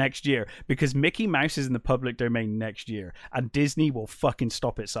end next year because Mickey Mouse is in the public domain next year, and Disney will fucking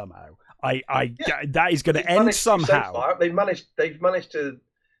stop it somehow. That is going to end somehow. So they've managed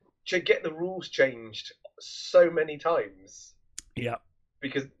to get the rules changed so many times. Yeah.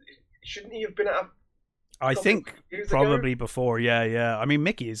 Because shouldn't he have been at? I think probably before. Yeah. I mean,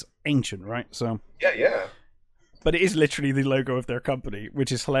 Mickey is ancient, right? So. Yeah. But it is literally the logo of their company,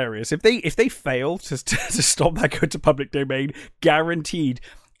 which is hilarious. If they fail to stop that going to public domain, guaranteed,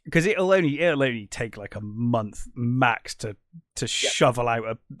 because it'll only take like a month max to shovel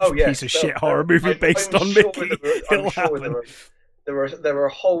out a piece of shit horror movie based on Mickey. It'll happen. There are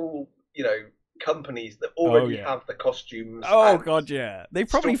whole companies that already have the costumes. Oh God, yeah. They've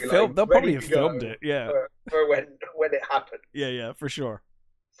probably filmed. They'll probably have filmed it. Yeah. For when it happened. Yeah, for sure.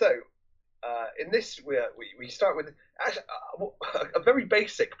 So. In this, we start with a very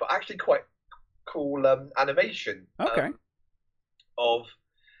basic but actually quite cool animation. Okay. Of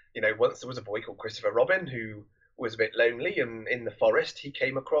once there was a boy called Christopher Robin who was a bit lonely, and in the forest he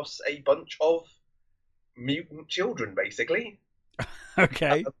came across a bunch of mutant children, basically.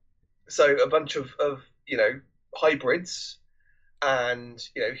 Okay. So a bunch of hybrids, and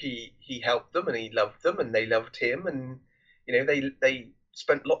he helped them, and he loved them, and they loved him, and they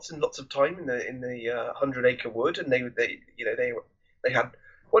spent lots and lots of time in the 100-acre wood, and they had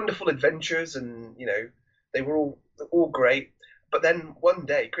wonderful adventures, and they were all great. But then one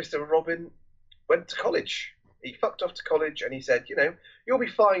day, Christopher Robin went to college. He fucked off to college, and he said, you'll be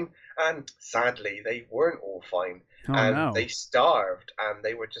fine. And sadly, they weren't all fine, they starved, and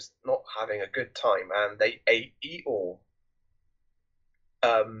they were just not having a good time, and they ate all.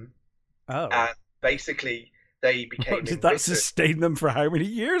 And basically. They became. Did that sustain them for how many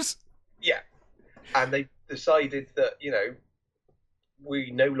years? Yeah, and they decided that we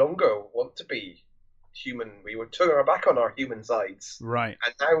no longer want to be human. We would turn our back on our human sides, right?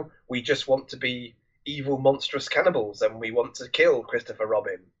 And now we just want to be evil, monstrous cannibals, and we want to kill Christopher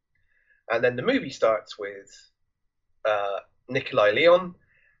Robin. And then the movie starts with Nikolai Leon,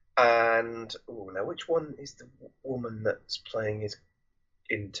 and now which one is the woman that's playing his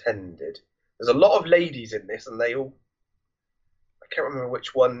intended? There's a lot of ladies in this, and I can't remember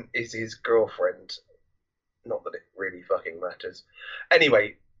which one is his girlfriend. Not that it really fucking matters.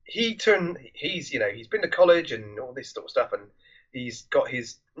 Anyway, he's been to college and all this sort of stuff, and he's got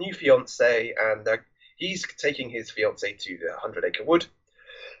his new fiance, and he's taking his fiance to the 100-acre wood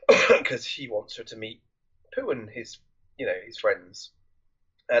because he wants her to meet Pooh and his friends.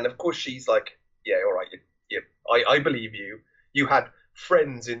 And of course she's like, yeah, all right, I believe you. You had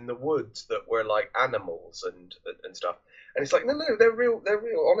friends in the woods that were like animals and stuff. And it's like, no, they're real. They're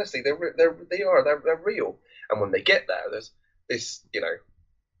real. Honestly, they're real. And when they get there, there's this,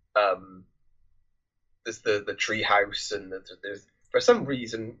 there's the tree house, and there's for some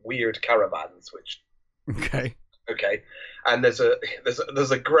reason weird caravans, which okay, and there's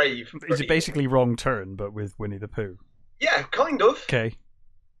a grave. Is it basically Wrong Turn, but with Winnie the Pooh? Yeah, kind of. Okay.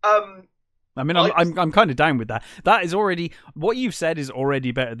 I mean, I'm kind of down with that. That is already what you've said is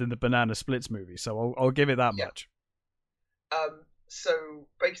already better than the Banana Splits movie, so I'll give it that much. So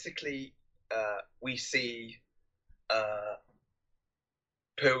basically, we see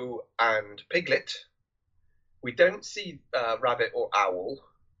Pooh and Piglet. We don't see Rabbit or Owl.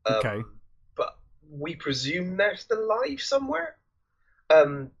 Okay. But we presume they're still alive somewhere.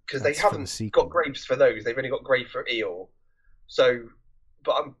 Because they haven't got graves for those. They've only got grave for Eeyore. So,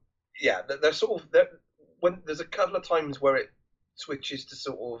 but they're sort of when there's a couple of times where it switches to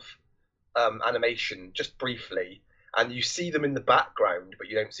sort of animation just briefly, and you see them in the background, but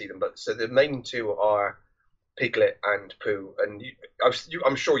you don't see them. But so the main two are Piglet and Pooh, and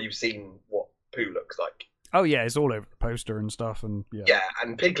I'm sure you've seen what Pooh looks like. Oh yeah, it's all over the poster and stuff, and yeah,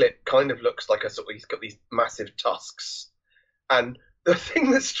 and Piglet kind of looks like he's got these massive tusks, and the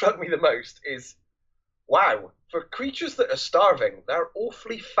thing that struck me the most is, wow, for creatures that are starving, they're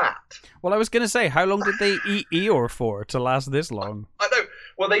awfully fat. Well, I was going to say, how long did they eat Eeyore for to last this long? I know.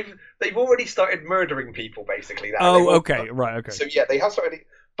 Well, they've already started murdering people, basically. Now. Oh, okay, right, okay. So yeah, they have started,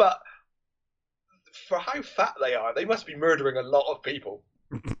 but for how fat they are, they must be murdering a lot of people.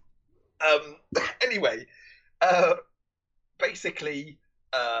 Anyway, basically,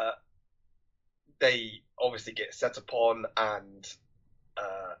 they obviously get set upon, and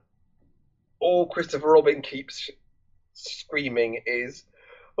all Christopher Robin keeps screaming is,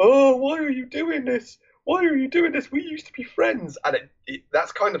 "Oh, why are you doing this? Why are you doing this? We used to be friends." And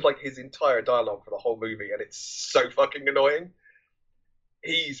that's kind of like his entire dialogue for the whole movie, and it's so fucking annoying.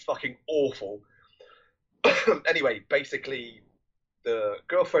 He's fucking awful. Anyway, basically, the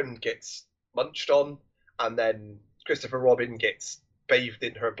girlfriend gets munched on, and then Christopher Robin gets bathed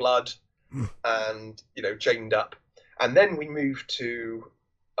in her blood and, chained up. And then we move to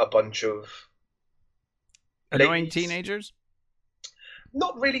a bunch of annoying ladies. Teenagers?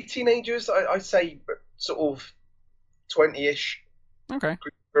 Not really teenagers. I'd say sort of 20-ish okay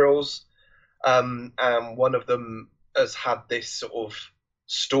girls. And one of them has had this sort of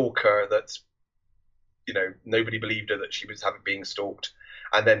stalker that's, nobody believed her that she was being stalked.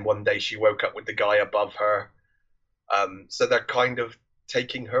 And then one day she woke up with the guy above her. So they're kind of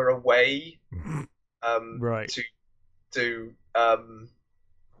taking her away right. to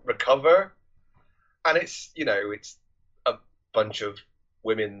recover. And it's, it's a bunch of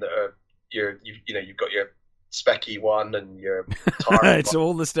women that are, you've got your specky one and your it's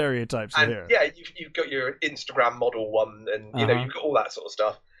all the stereotypes and here. Yeah, you've got your Instagram model one, and you've got all that sort of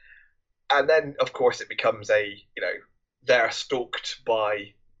stuff. And then, of course, it becomes they're stalked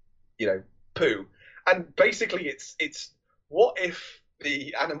by, Pooh. And basically, it's what if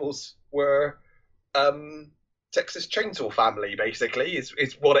the animals were Texas Chainsaw Family? Basically, is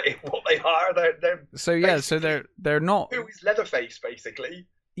what they are. They're not. Pooh is Leatherface, basically.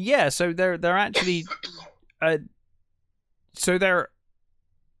 Yeah, so they're actually. So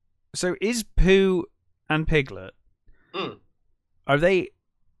is Pooh and Piglet? Are they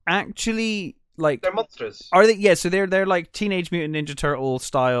actually like they're monsters? Are they? Yeah, so they're like Teenage Mutant Ninja Turtle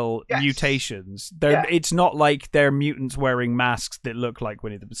style mutations. It's not like they're mutants wearing masks that look like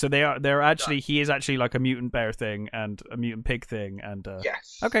Winnie the Pooh. So they're actually he is actually like a mutant bear thing and a mutant pig thing and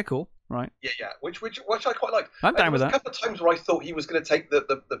yes. Okay, cool. Right. Yeah. Which I quite like. I'm down with that. A couple of times where I thought he was going to take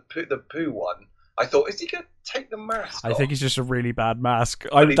the Pooh one. I thought, is he going to take the mask off? I think it's just a really bad mask.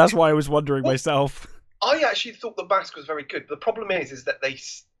 That's why I was wondering myself. I actually thought the mask was very good. The problem is that they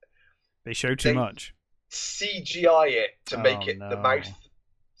show too much. CGI it to make it the mouth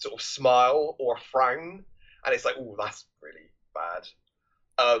sort of smile or frown, and it's like, oh, that's really bad.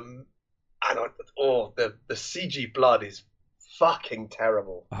 And the CG blood is fucking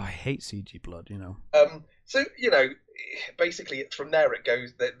terrible. Oh, I hate CG blood. So basically from there it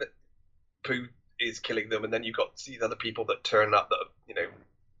goes that Pooh is killing them, and then you've got these other people that turn up that have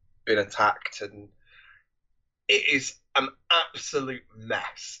been attacked, and it is an absolute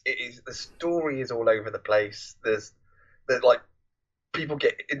mess. It is. The story is all over the place. There's like people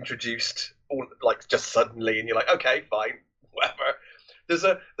get introduced all like just suddenly, and you're like, okay, fine, whatever.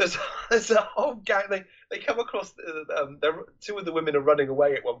 There's a whole gang. They come across two of the women are running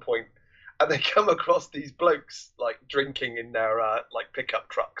away at one point, and they come across these blokes like drinking in their like pickup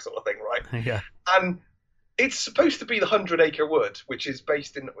truck sort of thing, right? Yeah. And it's supposed to be the 100 Acre Wood, which is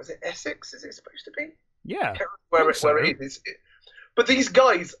based in, was it Essex? Is it supposed to be? Yeah. Where it is. But these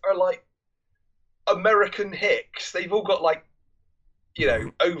guys are like American hicks. They've all got like, you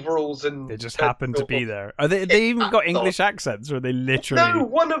know, overalls and... They just happen to be there. Are they even got English accents, or are they literally... No,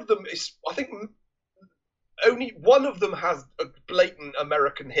 one of them is... I think only one of them has a blatant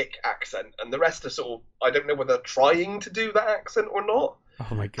American hick accent, and the rest are sort of... I don't know whether they're trying to do that accent or not.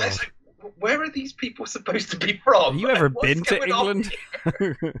 Oh my God. Like, where are these people supposed to be from? Have you ever been to England?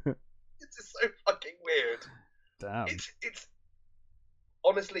 It's just so fucking weird. Damn. It's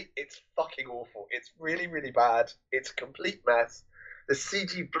honestly, it's fucking awful. It's really, really bad. It's a complete mess. The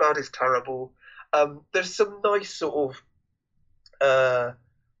CG blood is terrible. There's some nice sort of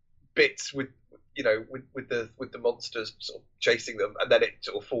bits with, you know, with the monsters sort of chasing them, and then it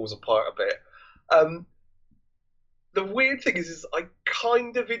sort of falls apart a bit. The weird thing is I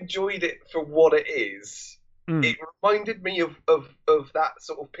kind of enjoyed it for what it is. It reminded me of that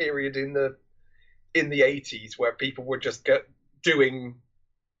sort of period in the 80s where people were just doing,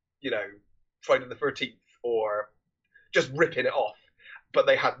 you know, Friday the 13th or just ripping it off, but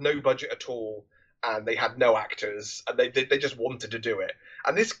they had no budget at all and they had no actors and they just wanted to do it.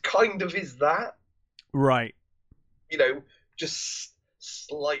 And this kind of is that. Right. You know, just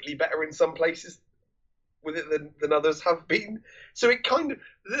slightly better in some places with it than others have been. So it kind of,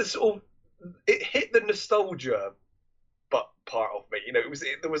 it hit the nostalgia part of me. You know,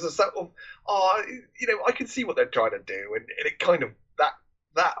 there was a sort of, you know, I can see what they're trying to do, and it kind of,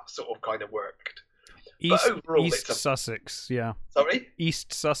 that sort of kind of worked. East, but overall, East Sussex, yeah. Sorry?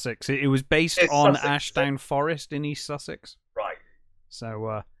 East Sussex. It was based on Sussex, Ashdown Forest in East Sussex. Right.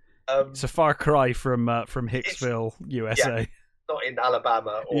 So it's a far cry from Hicksville, USA. Yeah, not in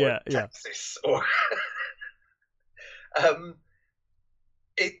Alabama or Texas or...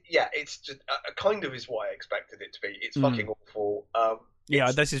 it's just kind of is what I expected it to be. It's fucking awful.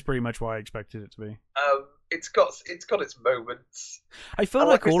 This is pretty much what I expected it to be. It's got its moments. I feel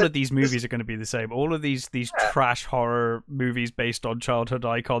like all of these movies are going to be the same. All of these trash horror movies based on childhood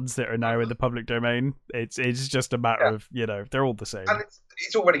icons that are now in the public domain. It's just a matter of, you know, they're all the same. And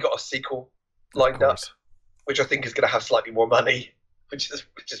it's already got a sequel lined up, which I think is going to have slightly more money, which is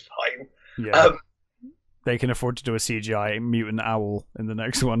fine. Yeah. They can afford to do a CGI mutant owl in the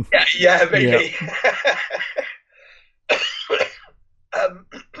next one. Yeah, maybe. Yeah.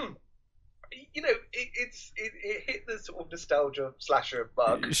 You know, it hit the sort of nostalgia slasher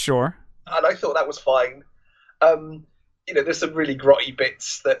bug. Sure. And I thought that was fine. You know, there's some really grotty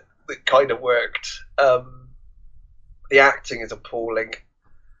bits that kind of worked. The acting is appalling.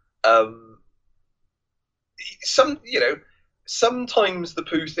 Sometimes the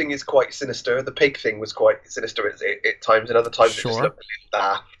Pooh thing is quite sinister. The pig thing was quite sinister at times, and other times it just looked a little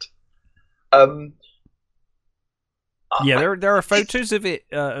daft. There are photos of it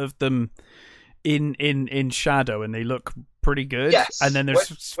of them in shadow, and they look pretty good. Yes. And then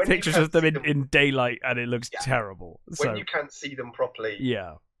there's pictures of them in daylight, and it looks terrible. When you can't see them properly,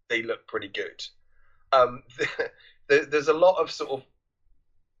 they look pretty good. There's a lot of sort of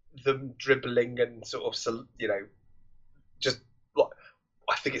them dribbling and sort of, you know, just like,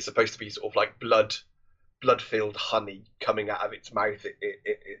 I think it's supposed to be sort of like blood-filled honey coming out of its mouth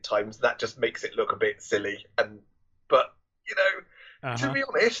at times. That just makes it look a bit silly. But you know, to be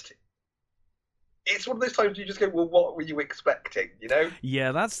honest, it's one of those times you just go, well, what were you expecting? You know?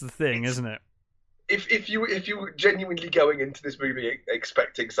 Yeah, that's the thing, isn't it? If you were genuinely going into this movie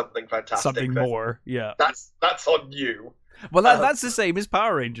expecting something fantastic, something more, that's on you. Well, that's the same as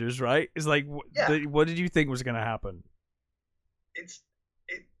Power Rangers, right? It's like, what did you think was going to happen? It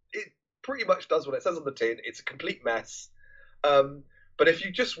pretty much does what it says on the tin. It's a complete mess. But if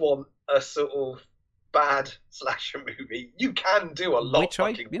you just want a sort of bad slasher movie, you can do a lot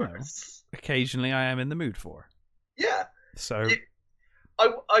fucking worse. Occasionally I am in the mood for. Yeah. So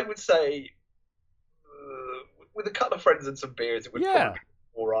I would say with a couple of friends and some beers, it would probably be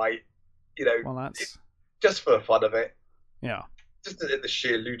all right. You know, well, that's just for the fun of it. Yeah. Just the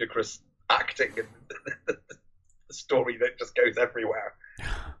sheer ludicrous acting and the story that just goes everywhere.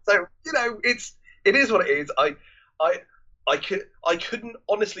 So, you know, it is what it is. I couldn't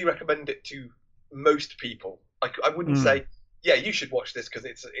honestly recommend it to most people. I wouldn't say, you should watch this because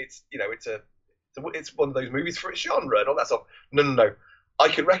it's you know, it's one of those movies for its genre and all that stuff. No. I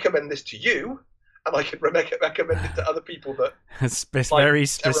could recommend this to you, and I could recommend it to other people that very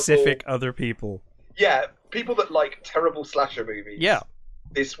specific other people. Yeah, people that like terrible slasher movies. Yeah.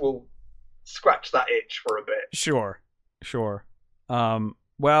 This will scratch that itch for a bit. Sure.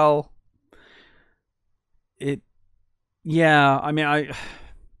 Well, yeah, I mean,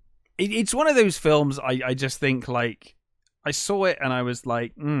 it's one of those films I just think, like, I saw it and I was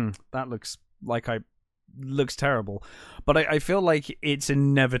like, that looks terrible. But I feel like it's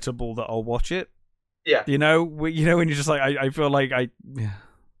inevitable that I'll watch it. Yeah. You know, when you're just like, I feel like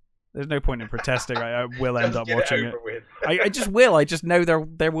there's no point in protesting. I will end up watching it. I just will. I just know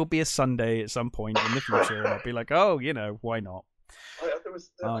there will be a Sunday at some point in the future, and I'll be like, oh, why not? I can't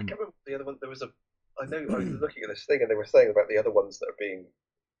remember the other one. I know I was looking at this thing, and they were saying about the other ones that are being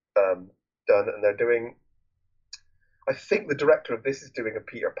done, and they're doing. I think the director of this is doing a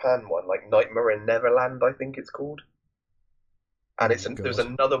Peter Pan one, like Nightmare in Neverland, I think it's called. And there's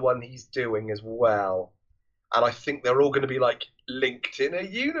another one he's doing as well. And I think they're all going to be like linked in a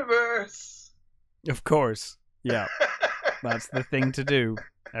universe. Of course. Yeah. That's the thing to do.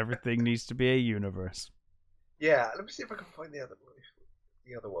 Everything needs to be a universe. Yeah, let me see if I can find the other one.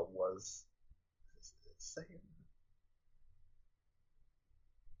 The other one was.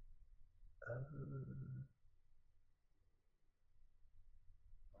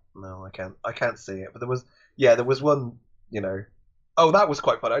 No, I can't see it. But there was one, Oh, that was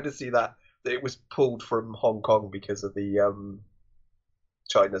quite fun. I did see that it was pulled from Hong Kong because of the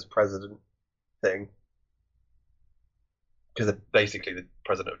China's president thing. Because basically the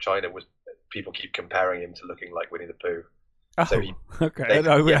president of China people keep comparing him to looking like Winnie the Pooh. Oh, so okay.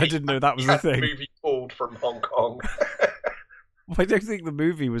 I didn't know that was the thing. Movie pulled from Hong Kong. I don't think the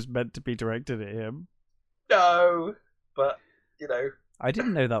movie was meant to be directed at him. No, but I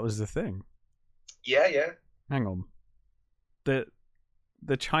didn't know that was the thing. Yeah. Hang on.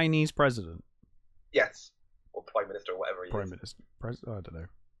 The Chinese president. Yes, or prime minister, or whatever he is. Prime minister, I don't know,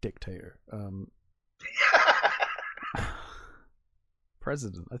 dictator.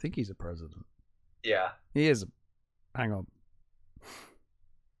 President. I think he's a president. Yeah, he is. Hang on.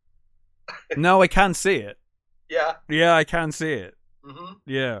 No, I can see it. Yeah, I can see it. Mm-hmm.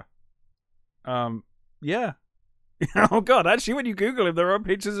 Yeah. Yeah. Oh God! Actually, when you Google him, there are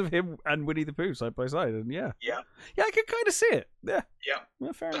pictures of him and Winnie the Pooh side by side, and yeah, I can kind of see it. Yeah,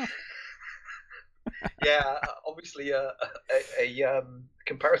 well, fair enough. Yeah, obviously, a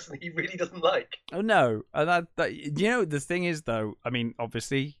comparison he really doesn't like. Oh no, and that the thing is though, I mean,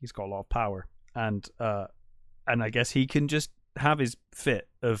 obviously he's got a lot of power, and I guess he can just have his fit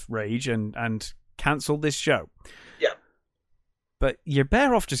of rage and cancel this show. Yeah, but you're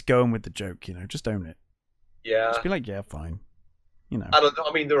better off just going with the joke. Just own it. Yeah. Just be like, yeah, fine.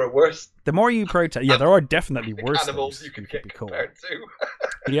 I mean, there are worse. The more you protest, there are definitely worse animals you can get compared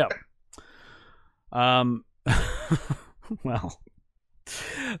to. Yeah. Well,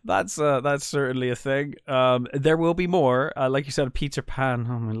 that's certainly a thing. There will be more. Like you said, Peter Pan.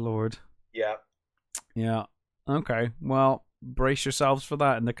 Oh my lord. Yeah. Yeah. Okay. Well, brace yourselves for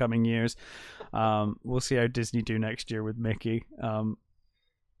that in the coming years. We'll see how Disney do next year with Mickey.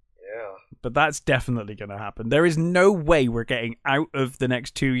 But that's definitely going to happen. There is no way we're getting out of the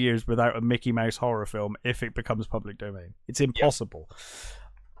next 2 years without a Mickey Mouse horror film if it becomes public domain. It's impossible.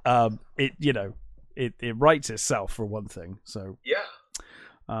 It writes itself for one thing. So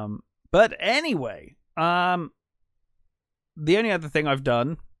yeah. But anyway, the only other thing I've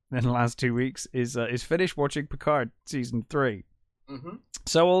done in the last 2 weeks is finish watching Picard season 3. Mm-hmm.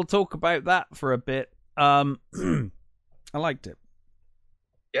 So I'll talk about that for a bit. I liked it.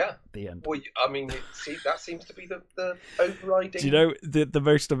 Yeah. The end. Well, I mean, that seems to be the overriding. Do you know the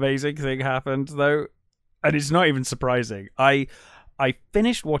most amazing thing happened though, and it's not even surprising. I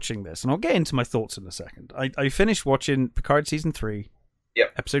finished watching this, and I'll get into my thoughts in a second. I finished watching Picard season 3,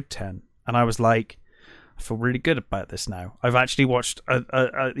 episode 10, and I was like, I feel really good about this now. I've actually watched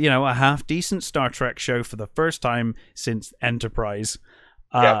a half decent Star Trek show for the first time since Enterprise.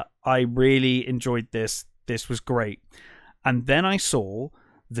 I really enjoyed this. This was great, and then I saw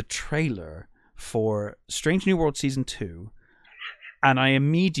the trailer for Strange New World season 2, and I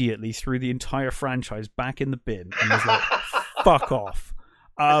immediately threw the entire franchise back in the bin and was like, fuck off.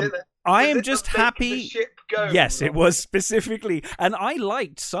 I am just happy. Yes, it was specifically, and I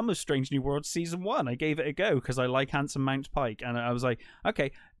liked some of Strange New World season 1. I gave it a go because I like Handsome Mount Pike, and I was like,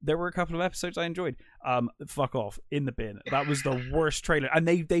 okay, there were a couple of episodes I enjoyed. Fuck off, in the bin. That was the worst trailer, and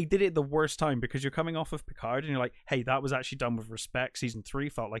they did it the worst time because you're coming off of Picard, and you're like, hey, that was actually done with respect. Season 3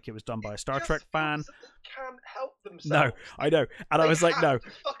 felt like it was done by a Star Trek fan. They can't help themselves. No, I know, and I was like, no,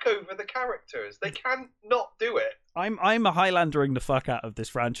 fuck over the characters. They can not do it. I'm a Highlandering the fuck out of this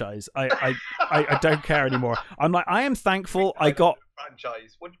franchise. I don't care anymore. I'm like, I am thankful I got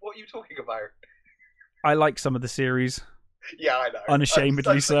franchise. What are you talking about? I like some of the series. Yeah, I know.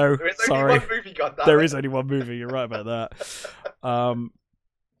 Unashamedly so. There is only Sorry. one movie, goddammit. There is only one movie. You're right about that.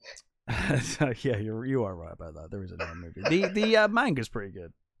 Yeah, you are right about that. There is only one movie. The manga's pretty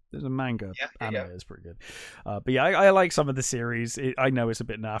good. There's a manga anime that's pretty good. But yeah, I like some of the series. I know it's a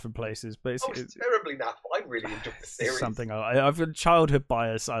bit naff in places, but it's terribly naff. I really enjoy the series. Something I've a childhood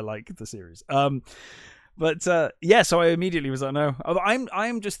bias. I like the series. But yeah, so I immediately was like, no,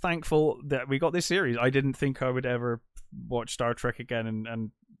 I'm just thankful that we got this series. I didn't think I would ever watch Star Trek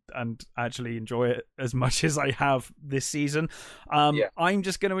again and actually enjoy it as much as I have this season. I'm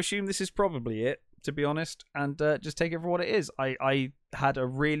just going to assume this is probably it, to be honest, and just take it for what it is. I had a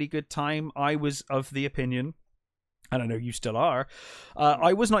really good time. I was of the opinion, and I know you still are,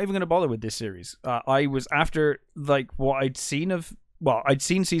 I was not even going to bother with this series. I was after like what I'd seen I'd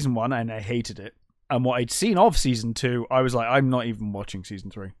seen season 1 and I hated it. And what I'd seen of season 2, I was like, I'm not even watching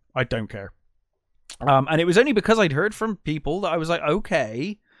season 3. I don't care. And it was only because I'd heard from people that I was like,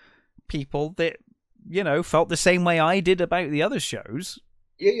 okay, people that, felt the same way I did about the other shows.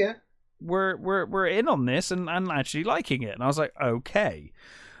 Yeah. We're in on this and actually liking it. And I was like, okay.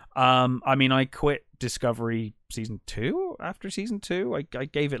 I quit Discovery season 2 after season 2. I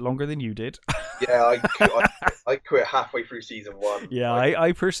gave it longer than you did. Yeah, I quit halfway through season 1. Yeah,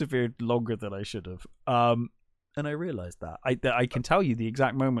 I persevered longer than I should have. And I realized that. I can tell you the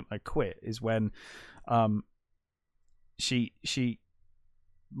exact moment I quit is when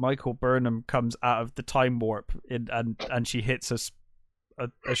Michael Burnham comes out of the time warp and she hits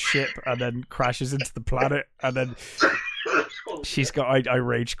a ship and then crashes into the planet, and then she's got I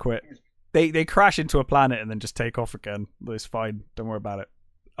rage quit. They crash into a planet and then just take off again. It's fine. Don't worry about it.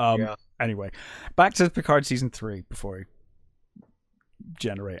 Anyway, back to Picard season 3 before I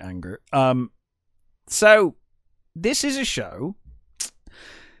generate anger. So this is a show.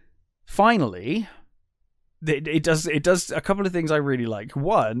 Finally, it does a couple of things I really like.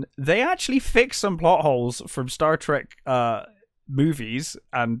 One, they actually fix some plot holes from Star Trek movies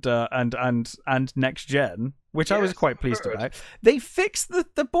and Next Gen, which I was quite pleased about. They fixed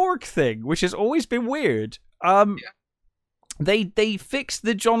the Borg thing, which has always been weird. They fixed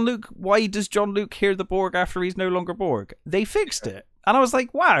the Jean-Luc. Why does Jean-Luc hear the Borg after he's no longer Borg? They fixed it, and I was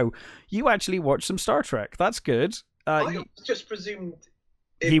like, wow, you actually watched some Star Trek. That's good. I just presumed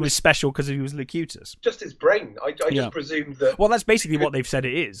he was special because he was Locutus. Just his brain. I just presumed that. Well, that's basically what they've said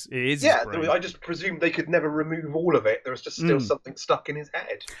it is. It is. Yeah, I just presumed they could never remove all of it. There was just still something stuck in his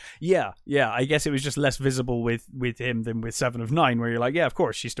head. Yeah. I guess it was just less visible with him than with 7 of 9, where you're like, yeah, of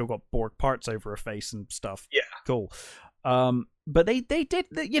course, she's still got Borg parts over her face and stuff. Yeah, cool. But they did,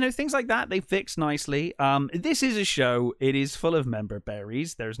 things like that. They fixed nicely. This is a show. It is full of member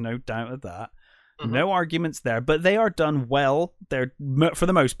berries. There's no doubt of that. No arguments there, but they are done well. They're, for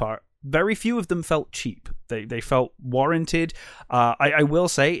the most part, very few of them felt cheap. They felt warranted. I will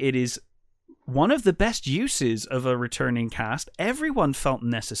say it is one of the best uses of a returning cast. Everyone felt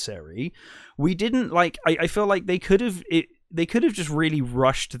necessary. We didn't I feel like they could have just really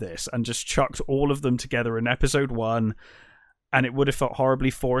rushed this and just chucked all of them together in episode 1. And it would have felt horribly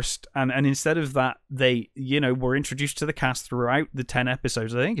forced. And instead of that, they, were introduced to the cast throughout the 10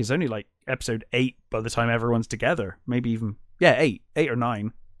 episodes. I think it's only like episode 8 by the time everyone's together. Maybe even, 8 or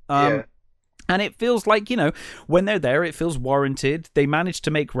 9. And it feels like, when they're there, it feels warranted. They managed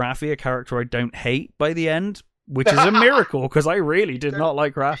to make Raffi a character I don't hate by the end, which is a miracle because I really did not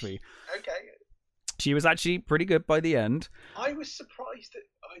like Raffi. Okay. She was actually pretty good by the end. I was surprised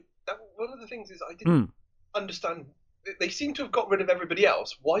that one of the things is I didn't understand. They seem to have got rid of everybody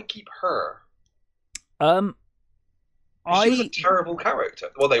else. Why keep her? She was a terrible character.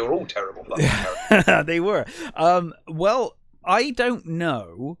 Well, they were all terrible. They were. Well, I don't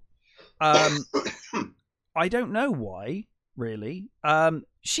know. I don't know why, really.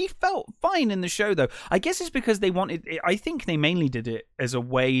 She felt fine in the show, though. I guess it's because they wanted... I think they mainly did it as a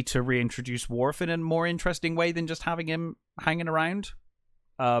way to reintroduce Worf in a more interesting way than just having him hanging around.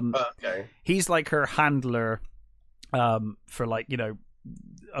 Okay. He's like her handler... for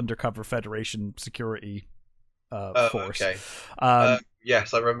undercover Federation security force. Okay.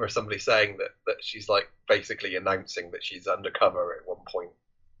 Yes, I remember somebody saying that she's like basically announcing that she's undercover at one point.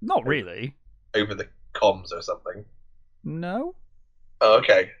 Not really. Over the comms or something. No. Oh,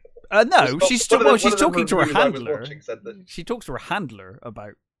 okay. No, she's talking to her handler. That... She talks to her handler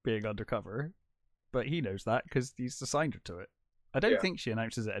about being undercover, but he knows that because he's assigned her to it. I don't think she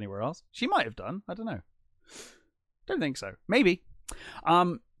announces it anywhere else. She might have done. I don't know. Don't think so. Maybe.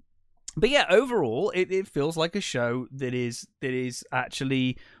 But yeah, overall, it feels like a show that is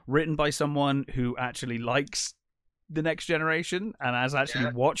actually written by someone who actually likes The Next Generation and has actually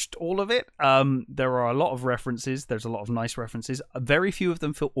Yeah. watched all of it, there are a lot of references. There's a lot of nice references. Very few of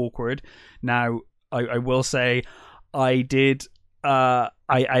them feel awkward. Now, I will say, I did. I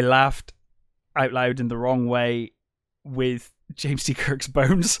laughed out loud in the wrong way with James T. Kirk's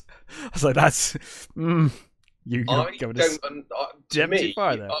bones. I was like, "That's you're I going don't. To me, too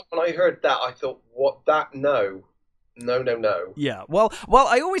far there." when I heard that, I thought, "What? That? No. No. Yeah, well,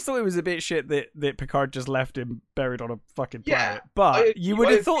 I always thought it was a bit shit that Picard just left him buried on a fucking planet. But you would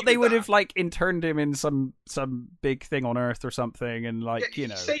have thought they would have like interned him in some big thing on Earth or something, and like He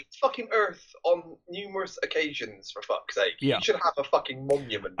saved fucking Earth on numerous occasions, for fuck's sake. Yeah. He should have a fucking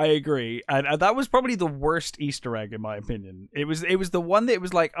monument. I agree, and that was probably the worst Easter egg in my opinion. It was the one that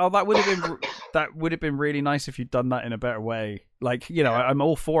was like, oh, that would have been really nice if you'd done that in a better way. Like, you know, I'm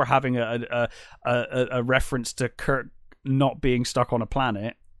all for having a reference to Kirk not being stuck on a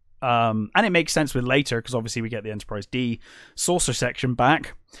planet, and it makes sense with later because obviously we get the Enterprise D saucer section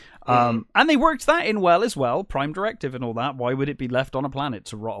back, and they worked that in well as well, Prime Directive and all that. Why would it be left on a planet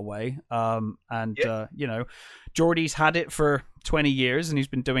to rot away? You know, Geordie's had it for 20 years and he's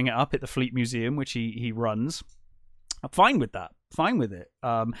been doing it up at the Fleet Museum, which he runs. I'm fine with that. Fine with it.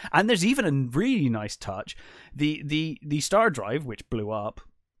 And there's even a really nice touch. The star drive, which blew up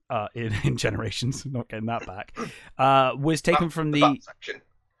in Generations, not getting that back, was taken from the battle section.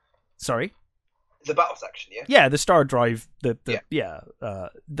 Sorry? The battle section, yeah? Yeah, the star drive,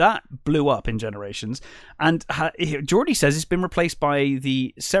 that blew up in Generations. And Geordie says it's been replaced by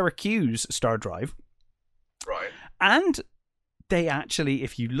the Syracuse star drive. Right. And they actually,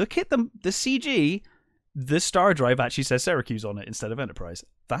 if you look at the CG, the star drive actually says Syracuse on it instead of Enterprise.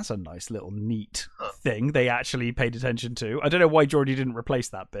 That's a nice little neat thing they actually paid attention to. I don't know why Geordie didn't replace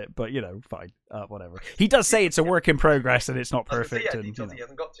that bit, but, you know, fine. Whatever. He does say it's a work in progress and it's not perfect. He hasn't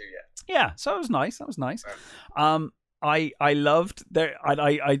got to yet. Yeah, so it was nice. That was nice. Right. I loved there.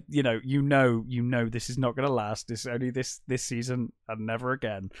 I you know this is not going to last. This only this season and never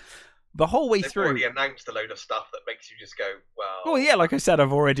again. The whole way They've through, already announced a load of stuff that makes you just go, well. Well, yeah, like I said,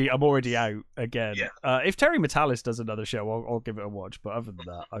 I'm already out again. Yeah. If Terry Metalis does another show, I'll give it a watch. But other than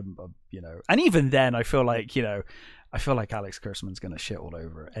that, I'm you know, and even then, I feel like Alex Kurtzman's going to shit all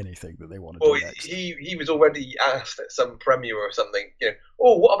over anything that they want to do next. He was already asked at some premiere or something, you know,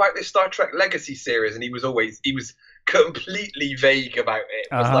 oh, what about this Star Trek Legacy series? And he was completely vague about it.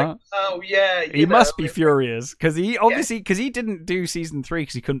 It was like, oh yeah, he must be furious because he didn't do season 3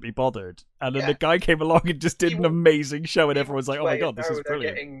 because he couldn't be bothered, and then the guy came along and just did an amazing show, and everyone's like, oh my god, this is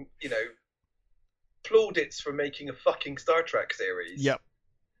brilliant. Getting, you know, plaudits for making a fucking Star Trek series. Yep.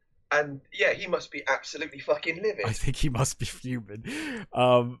 And yeah, he must be absolutely fucking livid. I think he must be fuming.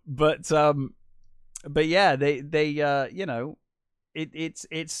 But yeah, they you know,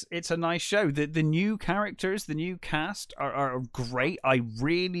 it's a nice show. The new characters, the new cast are great. I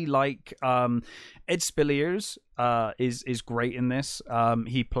really like Ed Spilliers is great in this.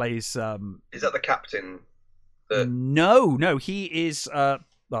 He plays Is that the captain? No, he is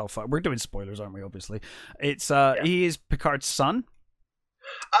well, fuck, we're doing spoilers, aren't we? Obviously. It's he is Picard's son.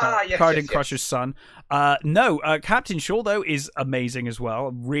 Yes, Picard and Crusher's son. Captain Shaw though is amazing as well.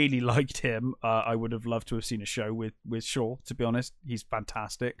 I really liked him. I would have loved to have seen a show with Shaw, to be honest. He's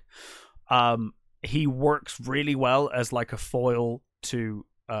fantastic. He works really well as like a foil to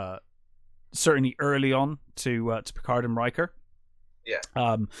certainly early on to Picard and Riker.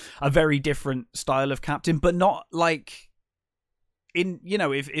 Yeah. A very different style of captain, but not like in, you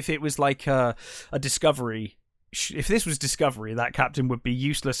know, if it was like a Discovery. If this was Discovery, that captain would be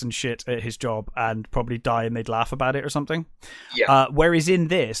useless and shit at his job and probably die and they'd laugh about it or something. Yeah. Whereas in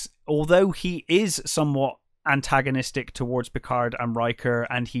this, although he is somewhat antagonistic towards Picard and Riker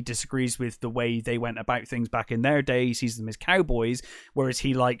and he disagrees with the way they went about things back in their day, he sees them as cowboys, whereas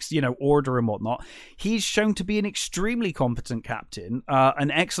he likes, you know, order and whatnot, he's shown to be an extremely competent captain,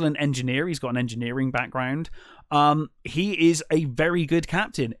 an excellent engineer. He's got an engineering background. He is a very good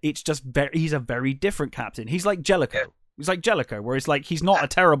captain. It's just he's a very different captain. He's like Jellicoe. Yeah. He's like Jellicoe, where it's like he's not a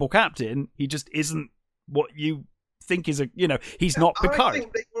terrible captain. He just isn't what you think is he's not Picard. I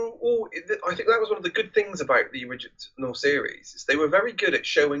think that was one of the good things about the original series. Is they were very good at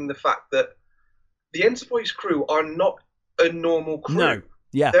showing the fact that the Enterprise crew are not a normal crew. No.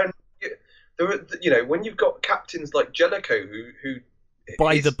 Yeah. They're you know, when you've got captains like Jellicoe who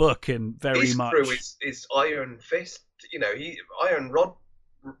by the book and very much. His crew is Iron Fist, you know, Iron Rod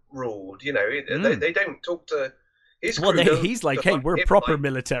ruled, you know, they don't talk to his crew. Well, he's like, hey, we're proper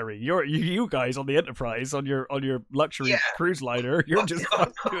military. You guys on the Enterprise, on your luxury cruise liner, you're just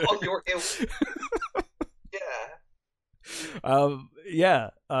on your ilk. Yeah. Yeah,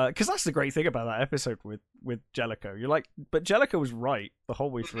 because that's the great thing about that episode with Jellicoe. You're like, but Jellicoe was right the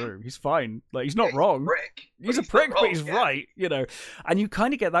whole way through. He's fine. Like, he's not wrong. He's a prick, but he's right. You know, and you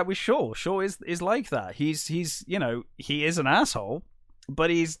kind of get that with Shaw. Shaw is like that. He's you know, he is an asshole, but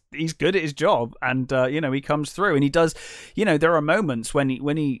he's good at his job, and you know, he comes through, and he does. You know, there are moments when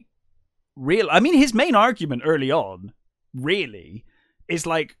he I mean, his main argument early on really is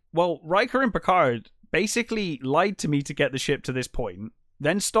like, well, Riker and Picard basically lied to me to get the ship to this point,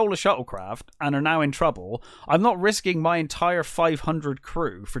 then stole a shuttlecraft, and are now in trouble. I'm not risking my entire 500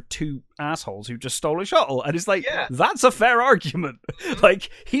 crew for two assholes who just stole a shuttle. And it's like, that's a fair argument. Like,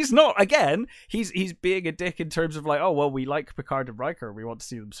 he's not, again, he's being a dick in terms of like, oh, well, we like Picard and Riker, we want to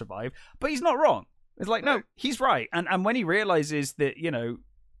see them survive. But he's not wrong. It's like, no, he's right. And when he realizes that, you know,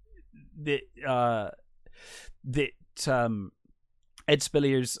 that Ed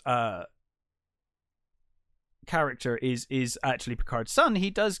Spillier's character is actually Picard's son, he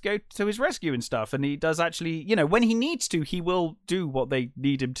does go to his rescue and stuff, and he does actually, you know, when he needs to, he will do what they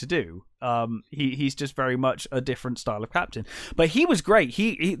need him to do. He's just very much a different style of captain, but he was great.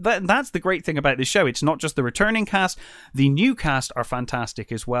 That's the great thing about this show. It's not just the returning cast, the new cast are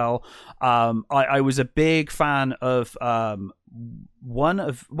fantastic as well. I was a big fan of one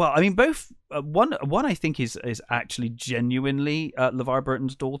I think is actually genuinely LeVar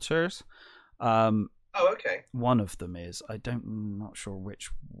Burton's daughters. Oh, okay. One of them is. I'm not sure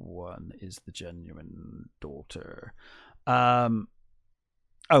which one is the genuine daughter.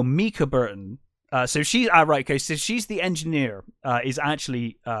 Mika Burton. So she's right. Okay, so she's the engineer. Is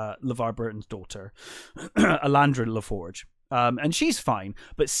actually LeVar Burton's daughter, Alandra LaForge. And she's fine.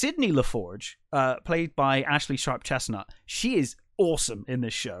 But Sydney LaForge, played by Ashley Sharp Chestnut, she is awesome in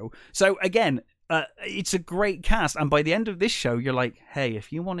this show. So again, it's a great cast. And by the end of this show, you're like, hey,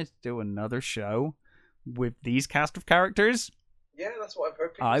 if you wanted to do another show with these cast of characters, that's what I've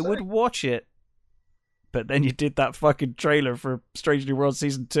heard people I say. would watch it. But then you did that fucking trailer for Strange New World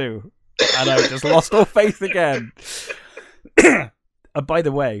Season 2, and I just lost all faith again. By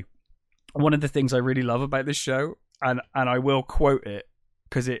the way, one of the things I really love about this show, and I will quote it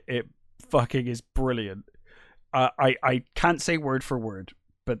because it fucking is brilliant. I can't say word for word,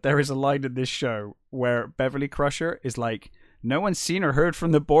 but there is a line in this show where Beverly Crusher is like, no one's seen or heard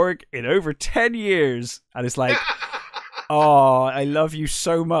from the Borg in over 10 years. And it's like, oh, I love you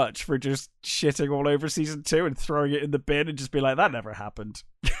so much for just shitting all over season 2 and throwing it in the bin and just be like, that never happened.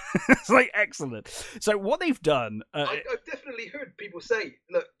 It's like, excellent. So what they've done... I've definitely heard people say,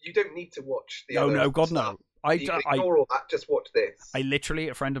 look, you don't need to watch the other No, God, stuff. no. You can ignore all that, just watch this. I literally,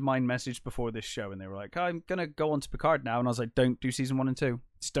 a friend of mine messaged before this show and they were like, I'm going to go on to Picard now. And I was like, don't do season 1 and 2.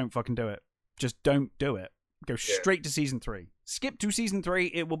 Just don't fucking do it. Just don't do it. Go straight to season 3. Skip to season 3,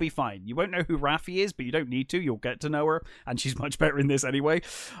 it will be fine. You won't know who Raffi is, but you don't need to. You'll get to know her, and she's much better in this anyway.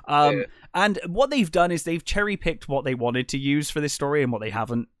 And what they've done is they've cherry-picked what they wanted to use for this story and what they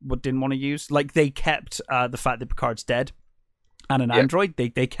didn't want to use. Like, they kept the fact that Picard's dead and an android.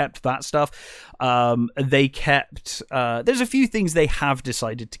 They kept that stuff. They kept... there's a few things they have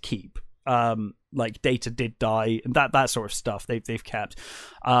decided to keep. Like Data did die, and that sort of stuff they've kept,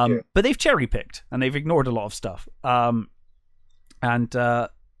 but they've cherry picked and they've ignored a lot of stuff. And I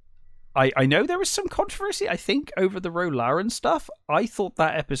know there was some controversy, I think, over the Ro Laren stuff. I thought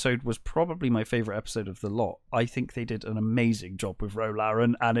that episode was probably my favorite episode of the lot. I think they did an amazing job with Ro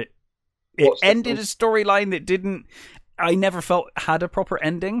Laren, and it ended a storyline that I never felt had a proper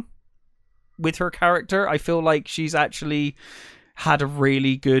ending with her character. I feel like she's actually had a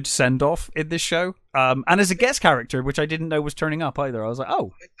really good send-off in this show. And as a guest character, which I didn't know was turning up either. I was like,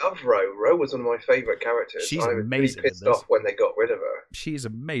 oh. I love Ro. Ro was one of my favourite characters. She's I was amazing really pissed off when they got rid of her. She's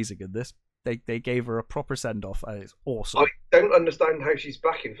amazing in this. They gave her a proper send-off, and it's awesome. I don't understand how she's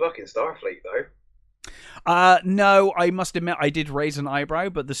back in fucking Starfleet, though. No, I must admit, I did raise an eyebrow,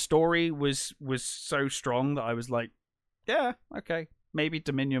 but the story was so strong that I was like, yeah, okay. Maybe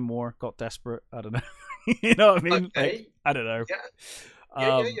Dominion War got desperate. I don't know. You know what I mean? Okay. Like, I don't know.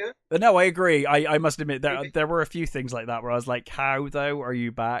 Yeah. But no, I agree. I must admit there were a few things like that where I was like, how though are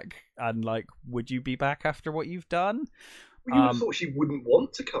you back? And like, would you be back after what you've done? Well, you would have thought she wouldn't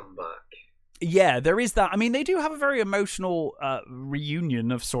want to come back. Yeah, there is that. I mean, they do have a very emotional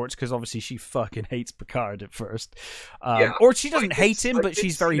reunion of sorts because obviously she fucking hates Picard at first, or she doesn't hate him, but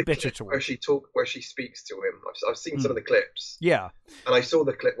she's very bitter towards him. Where she speaks to him. I've seen some of the clips. Yeah, and I saw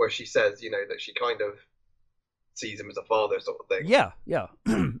the clip where she says, that she kind of sees him as a father, sort of thing. Yeah.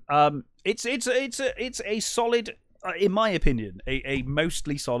 It's a solid. In my opinion, a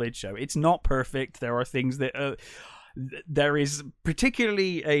mostly solid show. It's not perfect. There are things that There is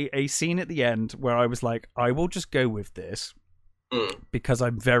particularly a scene at the end where I was like, I will just go with this because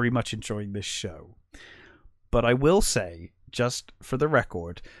I'm very much enjoying this show. But I will say, just for the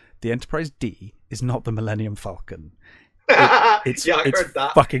record, the Enterprise D is not the Millennium Falcon. It's heard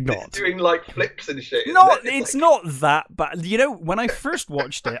that. Fucking not. It's doing like flips and shit. It's not that bad. You know, when I first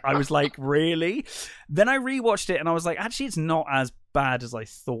watched it, I was like, really? Then I rewatched it and I was like, actually, it's not as bad as I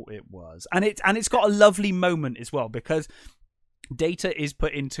thought it was. And it's got a lovely moment as well, because Data is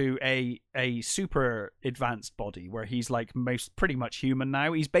put into a super advanced body where he's like pretty much human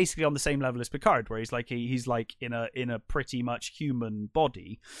now. He's basically on the same level as Picard, where he's like in a pretty much human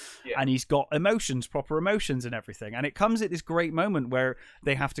body, and he's got emotions, proper emotions, and everything. And it comes at this great moment where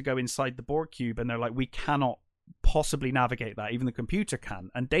they have to go inside the Borg cube, and they're like, we cannot possibly navigate that. Even the computer can.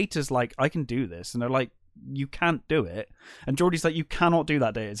 And Data's like, I can do this, and they're like, you can't do it. And Geordi's like, you cannot do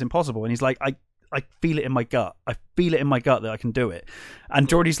that, Data. It's impossible. And he's like, I feel it in my gut. I feel it in my gut that I can do it. And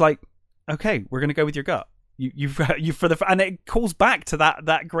Geordi's like, okay, we're going to go with your gut. You for the, and it calls back to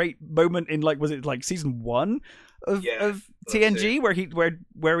that great moment in, like, was it like season 1 of TNG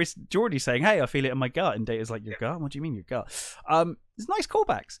where is Geordi saying, hey, I feel it in my gut, and Data's like, your gut? What do you mean your gut? It's nice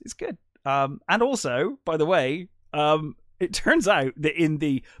callbacks. It's good. And also, by the way, it turns out that in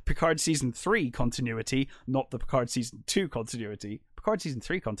the Picard season 3 continuity, not the Picard season 2 continuity, Picard season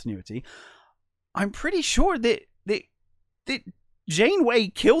 3 continuity, I'm pretty sure that Janeway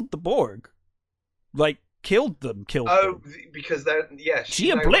killed the Borg. Like, killed them. Because they're, she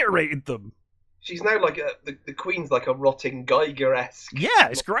obliterated them. She's now like the Queen's like a rotting Geiger-esque. Yeah,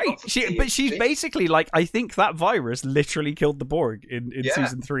 it's great. But she's basically like, I think that virus literally killed the Borg in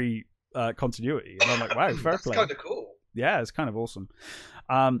season 3 continuity. And I'm like, wow, fair play. That's kind of cool. Yeah, it's kind of awesome.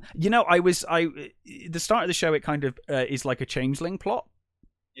 You know, the start of the show, it kind of is like a changeling plot.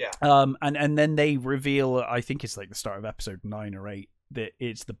 Yeah. And then they reveal, I think it's like the start of episode 9 or 8, that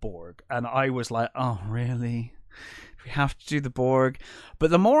it's the Borg. And I was like, oh, really? We have to do the Borg? But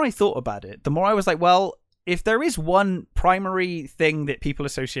the more I thought about it, the more I was like, well, if there is one primary thing that people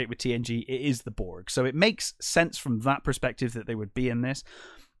associate with TNG, it is the Borg. So it makes sense from that perspective that they would be in this.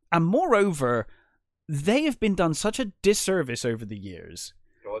 And moreover, they have been done such a disservice over the years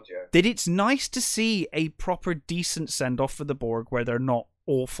that it's nice to see a proper decent send-off for the Borg where they're not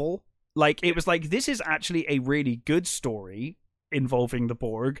awful. Like, it was like, this is actually a really good story involving the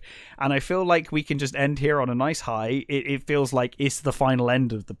Borg, and I feel like we can just end here on a nice high. It feels like it's the final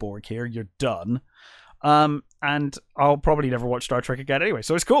end of the Borg here. You're done. And I'll probably never watch Star Trek again anyway,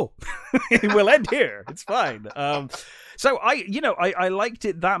 so it's cool. It will end here. It's fine. So I liked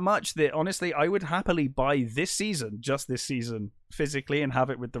it that much that honestly I would happily buy just this season physically, and have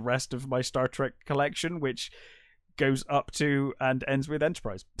it with the rest of my Star Trek collection, which goes up to and ends with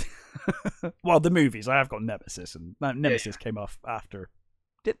Enterprise. Well, the movies. I have got Nemesis, and Nemesis came off after.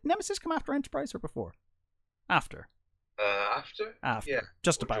 Did Nemesis come after Enterprise or before? After. After. Yeah.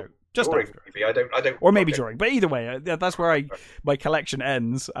 Just about. Just during, after. maybe. I don't. Or maybe during. But either way, that's where my collection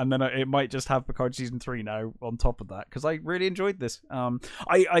ends, and then it might just have Picard season 3 now on top of that, because I really enjoyed this.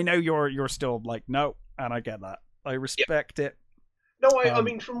 I know you're still like, no, and I get that. I respect it. No, I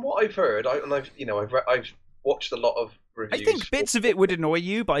mean, from what I've heard, I've watched a lot of reviews. I think bits of it would annoy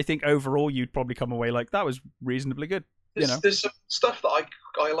you, but I think overall you'd probably come away like, that was reasonably good. There's some stuff that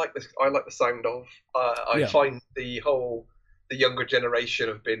I like. I like the sound of. I find the younger generation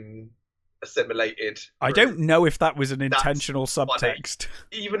have been assimilated. I don't know if that was an intentional subtext.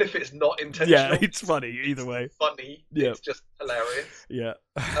 Funny. Even if it's not intentional. Yeah, it's funny either way. It's funny. Yeah. It's just hilarious. Yeah.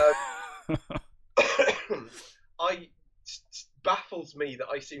 Baffles me that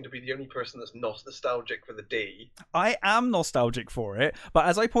I seem to be the only person that's nostalgic for the D. I am nostalgic for it, but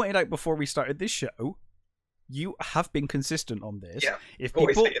as I pointed out before we started this show, you have been consistent on this. Yeah, if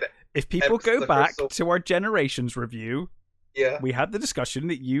people go back to our Generations review, we had the discussion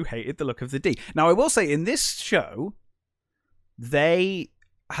that you hated the look of the D. Now, I will say, in this show, they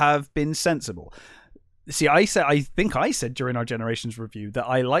have been sensible. See, I think I said during our Generations review that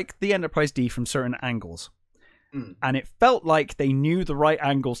I like the Enterprise D from certain angles. And it felt like they knew the right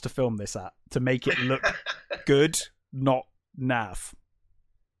angles to film this at, to make it look good, not naff.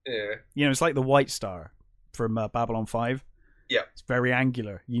 Yeah. You know, it's like the White Star from Babylon 5. Yeah. It's very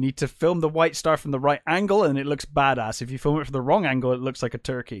angular. You need to film the White Star from the right angle, and it looks badass. If you film it from the wrong angle, it looks like a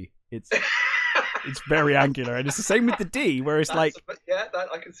turkey. It's very angular. And it's the same with the D, where it's I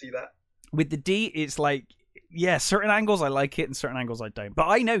can see that. With the D, it's like, yeah, certain angles I like it and certain angles I don't. But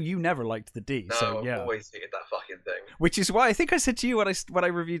I know you never liked the D. No, so yeah. I've always hated that fucking thing. Which is why I think I said to you when I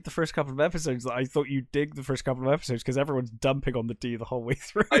reviewed the first couple of episodes that I thought you'd dig the first couple of episodes because everyone's dumping on the D the whole way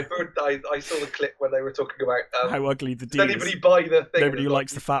through. I saw the clip when they were talking about how ugly the D is. Does anybody buy the thing? Nobody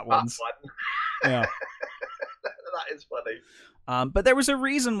likes the fat ones. Yeah. That is funny. But there was a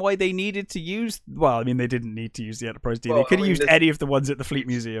reason why they needed to use. Well, I mean, they didn't need to use the Enterprise D. Well, they could have used any of the ones at the Fleet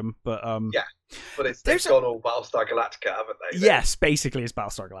Museum, but yeah. But they've gone all Battlestar Galactica, haven't they? Yes, basically, it's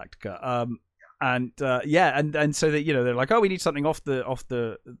Battlestar Galactica. And so that they're like, oh, we need something off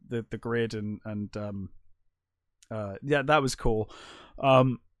the grid, and that was cool.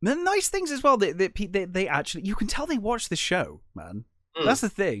 The nice things as well. They actually, you can tell they watch the show, man. That's the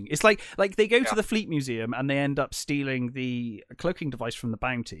thing. It's like they go to the Fleet Museum and they end up stealing the cloaking device from the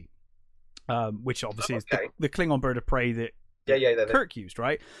Bounty, which obviously is the Klingon bird of prey that Kirk used,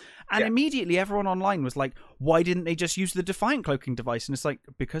 right? And immediately everyone online was like, why didn't they just use the Defiant cloaking device? And it's like,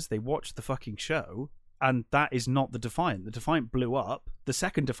 because they watched the fucking show, and that is not the Defiant. The Defiant blew up. The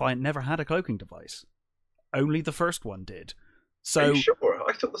second Defiant never had a cloaking device. Only the first one did. So, are you sure?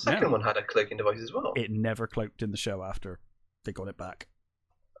 I thought the second one had a cloaking device as well. It never cloaked in the show after they got it back.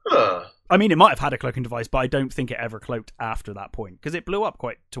 Huh. I mean, it might have had a cloaking device, but I don't think it ever cloaked after that point because it blew up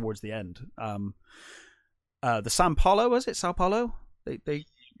quite towards the end. The Sao Paulo, was it? Sao Paulo? They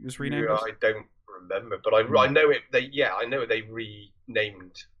was renamed. Yeah, I don't remember, but I know it. I know they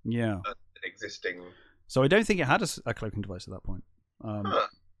renamed. Yeah. An existing. So I don't think it had a cloaking device at that point.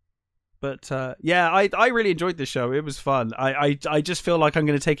 But I really enjoyed the show. It was fun. I just feel like I'm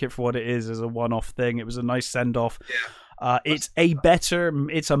going to take it for what it is as a one-off thing. It was a nice send-off. Yeah. It's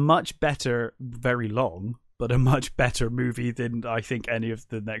a much better, very long, but a much better movie than I think any of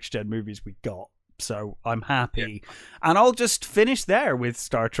the next gen movies we got. So I'm happy, and I'll just finish there with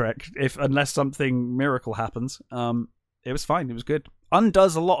Star Trek, unless something miracle happens. It was fine. It was good.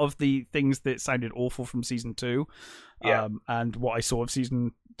 Undoes a lot of the things that sounded awful from season 2, and what I saw of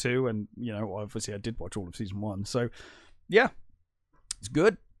season 2, and obviously I did watch all of season 1. So yeah, it's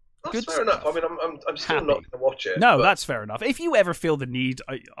good. That's good fair enough. I mean, I'm still not going to watch it. No, that's fair enough. If you ever feel the need,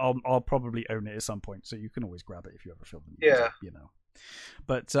 I'll probably own it at some point, so you can always grab it if you ever feel the need. Yeah,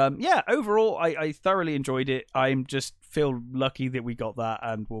 But overall, I thoroughly enjoyed it. I'm just feel lucky that we got that,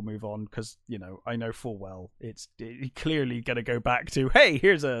 and we'll move on because I know full well it's clearly going to go back to, hey,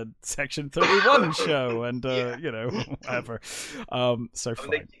 here's a Section 31 show, and whatever. So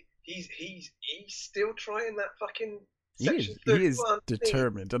fine. He's still trying that fucking. He is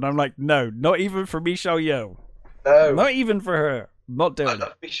determined, and I'm like, no, not even for Michelle Yeoh. No, not even for her. Not doing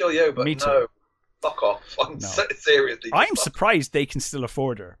it. Michelle Yeoh, but Me too. no. Fuck off. Seriously. I'm surprised they can still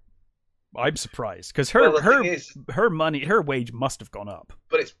afford her. I'm surprised because her money, her wage must have gone up.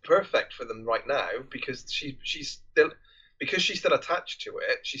 But it's perfect for them right now because she's still attached to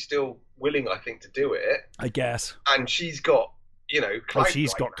it. She's still willing, I think, to do it. I guess. And she's got, clout. Oh,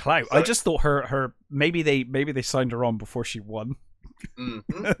 she's got clout. So I just thought her maybe they signed her on before she won.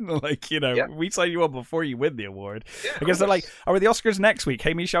 Mm-hmm. We signed you on before you win the award. Yeah, I guess they're like, the Oscars next week.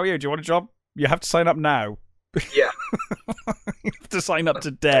 Hey, Michelle Yeoh, do you want a job? You have to sign up now. Yeah. You have to sign up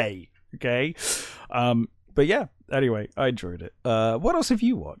today. Okay. But yeah, anyway, I enjoyed it. What else have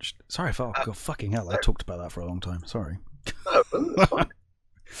you watched? Sorry, God, fucking hell, I talked about that for a long time. Sorry. Oh, that's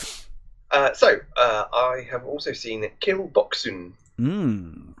fine. I have also seen Kill Boksoon.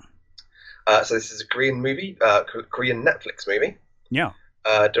 So this is a Korean movie, Korean Netflix movie. Yeah.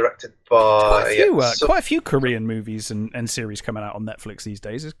 Directed by quite a few Korean movies and series coming out on Netflix these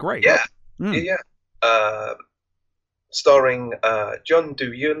days. It's great. Yeah. Right? Yeah. Starring John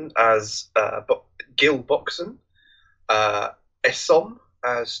Do-yoon as Gil Boksoon, Esom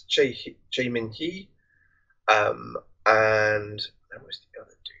as Jae-min-hee, and who was the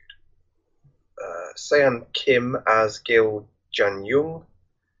other dude? Sean Kim as Gil Jan-young.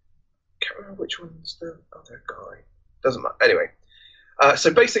 Can't remember which one's the other guy. Doesn't matter. Anyway,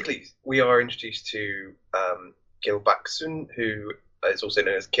 so basically we are introduced to Gil Boksoon, who is also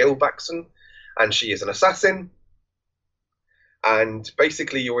known as Gil Boksoon, and she is an assassin. And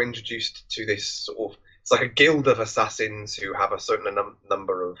basically you're introduced to this sort of, it's like a guild of assassins who have a certain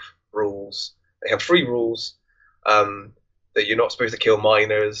number of rules. They have 3 rules, that you're not supposed to kill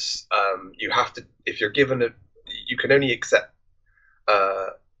minors. You have to, if you're given you can only accept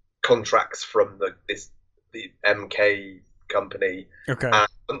contracts from the MK company. Okay.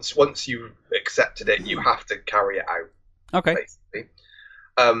 And once you've accepted it, you have to carry it out. Okay. Basically.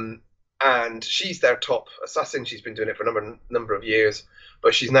 And she's their top assassin. She's been doing it for a number of years,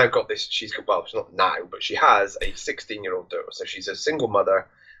 but she's now got this. She's not now, but she has a 16-year-old daughter. So she's a single mother,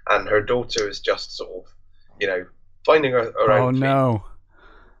 and her daughter is just sort of, finding her own. Oh no!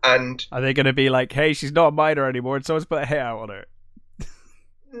 And are they going to be like, hey, she's not a minor anymore, so let's put a hit out on her?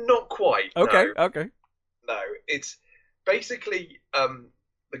 not quite. Okay, no. okay. No, it's basically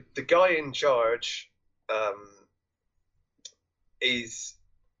the guy in charge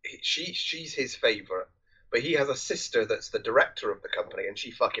she's his favorite, but he has a sister that's the director of the company, and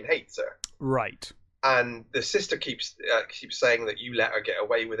she fucking hates her. Right. And the sister keeps saying that you let her get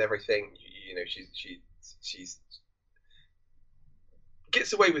away with everything. You know, she's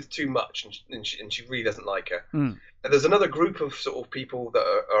gets away with too much, and she really doesn't like her. Mm. And there's another group of sort of people that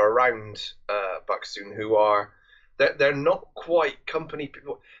are around Boksoon who are they're not quite company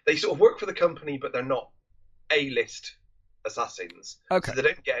people. They sort of work for the company, but they're not A-list assassins. Okay. So they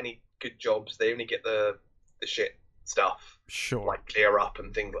don't get any good jobs. They only get the shit stuff. Sure. Like clear up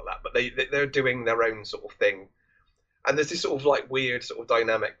and things like that. But they're doing their own sort of thing. And there's this sort of like weird sort of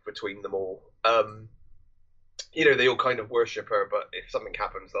dynamic between them all. You know, they all kind of worship her, but if something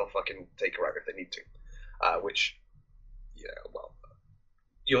happens, they'll fucking take her out if they need to. Which, yeah, well,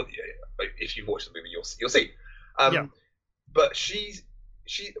 if you've watched the movie, you'll see. Yeah. But she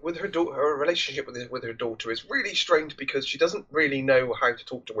with her daughter, her relationship with her daughter is really strange because she doesn't really know how to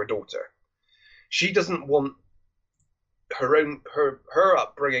talk to her daughter. She doesn't want her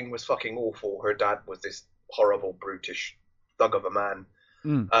upbringing was fucking awful. Her dad was this horrible, brutish thug of a man.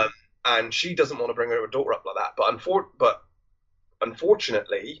 Mm. And she doesn't want to bring her daughter up like that. But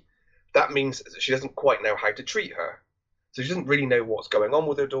unfortunately, that means that she doesn't quite know how to treat her. So she doesn't really know what's going on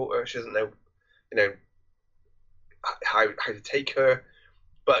with her daughter. She doesn't know, you know, how to take her.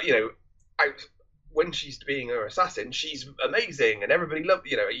 But you know, when she's being her assassin, she's amazing, and everybody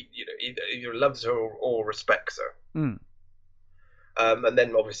either loves her or respects her. Mm. And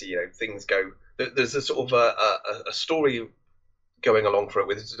then obviously, you know, things go. There's a sort of a story going along for it,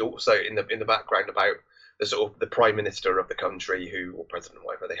 with also in the background about the sort of the prime minister of the country, or president,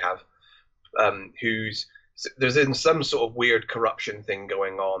 whatever they have, there's in some sort of weird corruption thing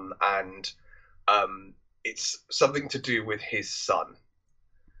going on, and it's something to do with his son.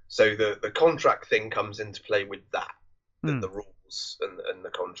 So the contract thing comes into play with that, the rules and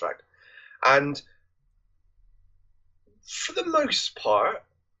the contract, and for the most part,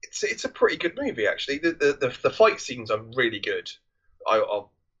 it's a pretty good movie actually. The fight scenes are really good.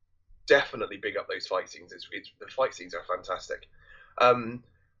 I'll definitely big up those fight scenes. The fight scenes are fantastic.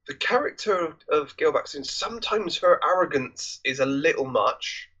 The character of Gail Boksoon, sometimes her arrogance is a little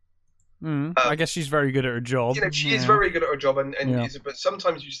much. I guess she's very good at her job. You know, she is very good at her job, but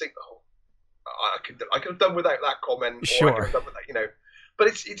sometimes you just think, oh, I could have done without that comment. Sure. Or I could have done without, you know. But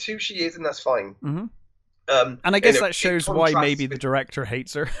it's who she is, and that's fine. Mm-hmm. And I guess that shows why maybe the director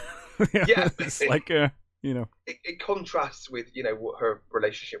hates her. Yeah, it's like you know, it contrasts with, you know, what her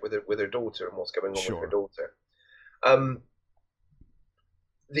relationship with her daughter and what's going on with her daughter.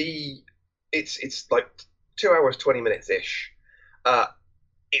 It's like 2 hours 20 minutes ish.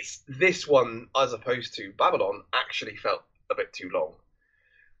 It's this one, as opposed to Babylon, actually felt a bit too long.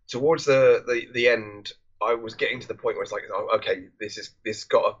 Towards the end, I was getting to the point where it's like, oh, okay,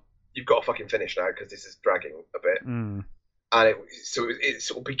 you've got to fucking finish now because this is dragging a bit. And it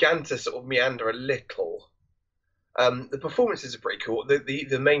sort of began to sort of meander a little. The performances are pretty cool.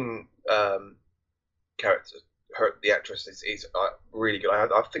 The main character, the actress, is really good.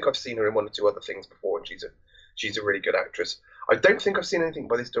 I think I've seen her in one or two other things before, and she's a really good actress. I don't think I've seen anything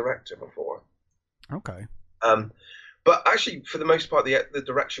by this director before. Okay. But actually, for the most part, the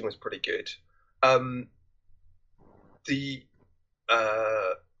direction was pretty good. As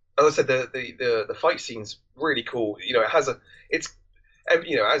I said, the fight scene's really cool. You know,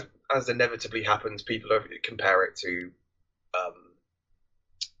 as inevitably happens, people compare it to.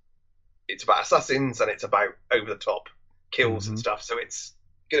 It's about assassins and it's about over the top kills and stuff. So it's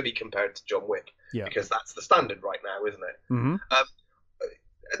going to be compared to John Wick, because that's the standard right now, isn't it? Mm-hmm.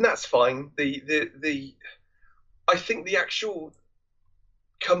 And that's fine. I think the actual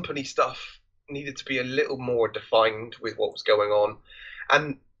company stuff needed to be a little more defined with what was going on,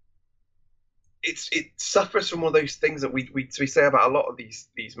 and it suffers from one of those things that we say about a lot of these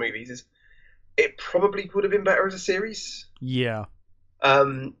movies. Is it probably would have been better as a series? Yeah.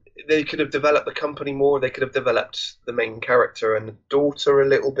 They could have developed the company more. They could have developed the main character and the daughter a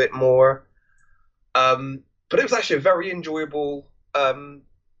little bit more. But it was actually a very enjoyable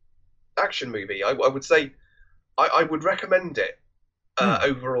action movie. I would say I would recommend it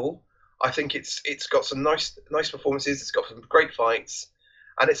overall. I think it's got some nice performances. It's got some great fights,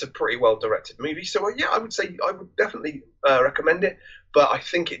 and it's a pretty well directed movie. So yeah, I would say I would definitely recommend it. But I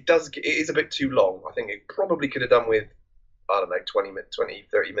think it is a bit too long. I think it probably could have done with, I don't know, 20,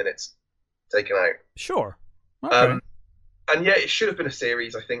 30 minutes taken out. Sure. Okay. And yeah, it should have been a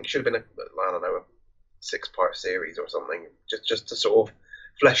series. I think should have been I don't know, a 6-part series or something, just to sort of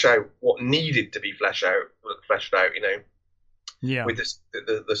flesh out what needed to be fleshed out. You know, Yeah. with this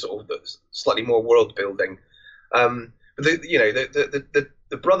the sort of the slightly more world building. But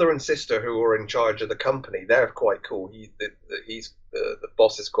the brother and sister who are in charge of the company, they're quite cool. The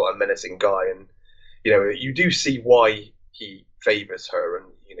boss is quite a menacing guy, and you know you do see why he favors her, and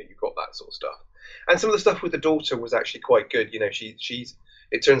you know you've got that sort of stuff. And some of the stuff with the daughter was actually quite good. You know, she's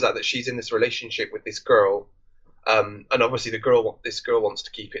it turns out that she's in this relationship with this girl, and obviously this girl wants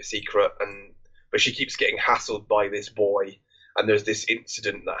to keep it secret, but she keeps getting hassled by this boy, and there's this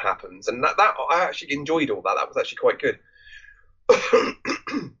incident that happens, and that I actually enjoyed all that. That was actually quite good.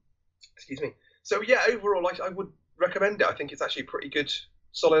 Excuse me. So yeah, overall, I would recommend it. I think it's actually a pretty good,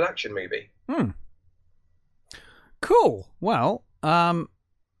 solid action movie. Cool. Well, I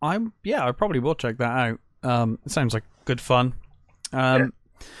probably will check that out. It sounds like good fun.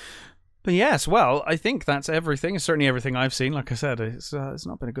 But yes, well, I think that's everything. It's certainly everything I've seen. Like I said, it's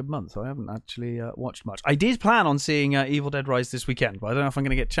not been a good month, so I haven't actually watched much. I did plan on seeing Evil Dead Rise this weekend, but I don't know if I'm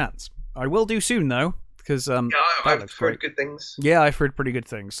going to get a chance. I will do soon, though, because I've heard good things. Yeah, I've heard pretty good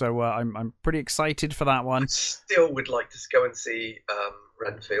things, so I'm pretty excited for that one. I still would like to go and see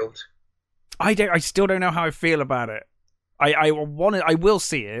Renfield. I still don't know how I feel about it. I will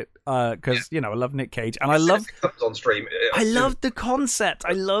see it because I love Nick Cage, and I love on stream. I love the concept.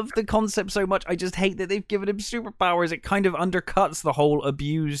 I love the concept so much. I just hate that they've given him superpowers. It kind of undercuts the whole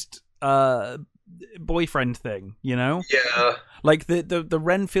abused boyfriend thing, you know? Yeah. Like the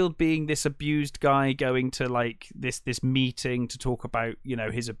Renfield being this abused guy going to like this meeting to talk about, you know,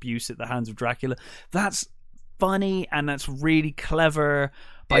 his abuse at the hands of Dracula. That's funny and that's really clever.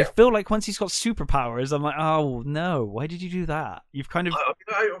 But I feel like once he's got superpowers, I'm like, oh no, why did you do that? You've kind of.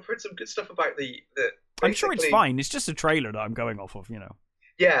 I've heard some good stuff about the. I'm sure it's fine. It's just a trailer that I'm going off of, you know.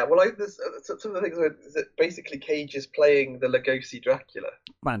 Yeah, well, there's some of the things that basically Cage is playing the Lugosi Dracula.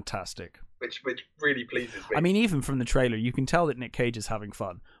 Fantastic. Which really pleases me. I mean, even from the trailer, you can tell that Nick Cage is having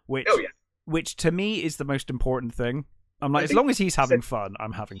fun. Which to me is the most important thing. I'm like, as long as he's having fun,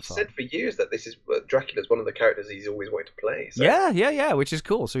 I'm having fun. He said for years that this is Dracula's one of the characters he's always wanted to play. So. Yeah, which is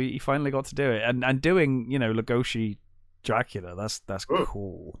cool. So he finally got to do it, and doing Lugosi Dracula. That's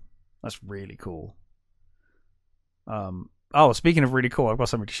cool. That's really cool. Speaking of really cool, I've got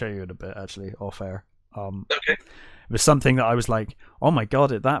something to show you in a bit. Actually, off air. Okay. It was something that I was like, oh my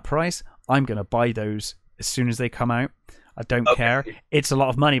god, at that price, I'm gonna buy those as soon as they come out. I don't care. It's a lot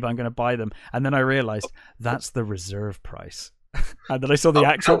of money, but I'm going to buy them. And then I realized that's the reserve price. And then I saw the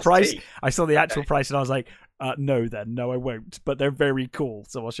actual price. I saw the actual price, and I was like, no, I won't. But they're very cool,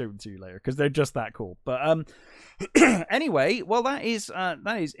 so I'll show them to you later because they're just that cool. But anyway, well, that is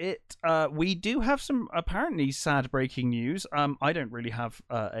it. We do have some apparently sad breaking news. I don't really have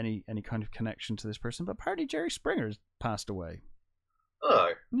any kind of connection to this person, but apparently Jerry Springer's passed away. Oh,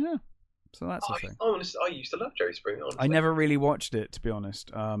 yeah. So that's the thing. I used to love Jerry Springer. Honestly. I never really watched it, to be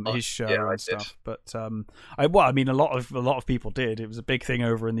honest. His show and stuff, but a lot of people did. It was a big thing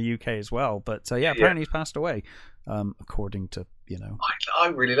over in the UK as well. But apparently he's passed away, according to I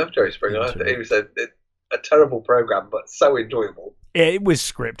really loved Jerry Springer. It was a terrible program, but so enjoyable. It was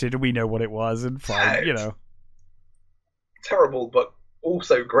scripted, and we know what it was, and fine, terrible, but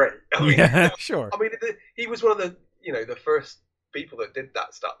also great. I mean, sure. I mean, he was one of the the first people that did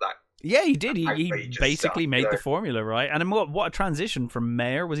that stuff. Yeah, he did. He basically made the formula, right? And what a transition from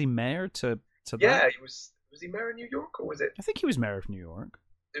mayor. Was he mayor to that? Yeah, was he mayor of New York, or was it? I think he was mayor of New York.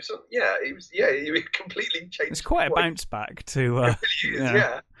 He completely changed. It's quite a bounce back to. It really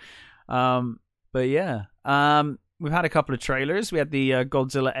is, But we've had a couple of trailers. We had the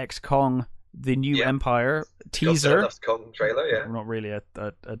Godzilla X Kong, the New Empire teaser. Godzilla X Kong trailer, yeah. Not really a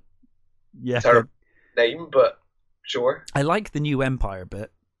terrible name, but sure. I like the New Empire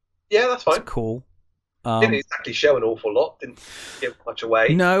bit. Yeah, that's fine. It's cool. Didn't exactly show an awful lot. Didn't give much away.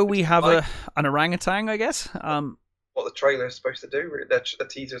 No, we have an orangutan, I guess. What the trailer is supposed to do, the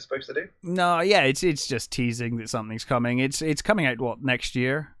teaser is supposed to do. No, yeah, it's just teasing that something's coming. It's coming out next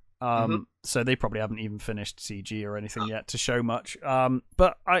year. So they probably haven't even finished CG or anything yet to show much.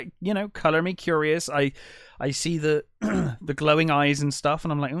 But color me curious. I see the the glowing eyes and stuff,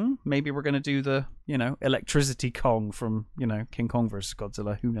 and I'm like, maybe we're gonna do the electricity Kong from King Kong versus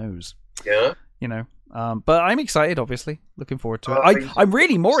Godzilla. Who knows? Yeah. But I'm excited. Obviously, looking forward to it. I'm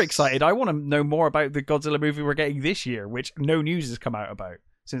really more excited. I want to know more about the Godzilla movie we're getting this year, which no news has come out about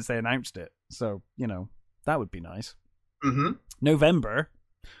since they announced it. So that would be nice. Mm-hmm. November.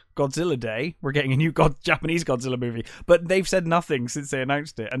 Godzilla Day, we're getting a new Japanese Godzilla movie, but they've said nothing since they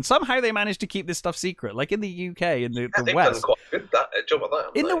announced it, and somehow they managed to keep this stuff secret. Like in the UK, in the they've West, done quite a good job of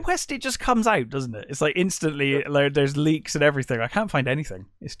that. In the West, it just comes out, doesn't it? It's like instantly, like, there's leaks and everything. I can't find anything.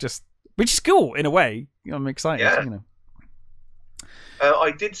 It's just, which is cool in a way. You know, I'm excited. Yeah. You know.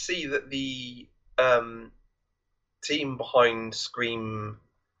 I did see that the team behind Scream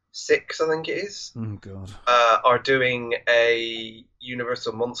 6, I think it is, Oh god. are doing a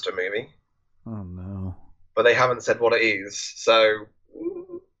Universal Monster movie. Oh no. But they haven't said what it is. So,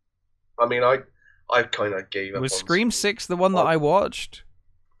 I mean, I kind of gave up. Was on Scream 6 the one that I watched?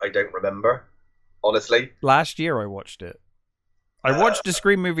 I don't remember, honestly. Last year I watched it. I watched a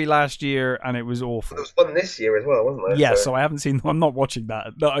Scream movie last year and it was awful. There was one this year as well, wasn't there? Yeah, so I haven't seen. I'm not watching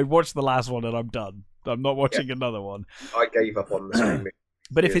that. No, I watched the last one and I'm done. I'm not watching another one. I gave up on the Scream movie.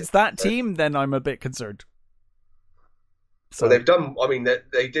 But if it's that team, then I'm a bit concerned. So they've done. I mean,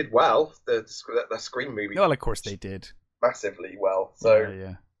 they did well. The Scream movie. Well, of course they did. Massively well. So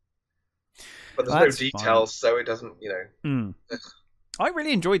yeah. But there's no details, so it doesn't. You know. I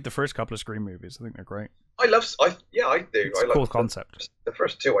really enjoyed the first couple of Scream movies. I think they're great. I do. It's a cool concept. The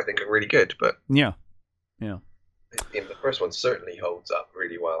first two, I think, are really good, but yeah. The first one certainly holds up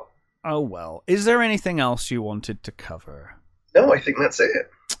really well. Oh well. Is there anything else you wanted to cover? No, I think that's it.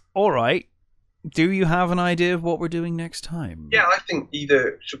 All right. Do you have an idea of what we're doing next time? Yeah, I think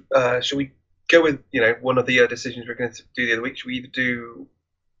either should we go with one of the decisions we're going to do the other week? Should we either do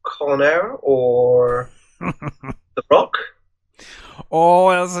Con Air or The Rock? Oh,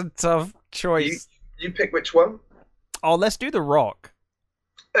 that's a tough choice. You pick which one? Oh, let's do The Rock.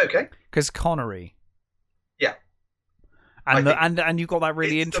 Okay. Because Connery. Yeah. And you got that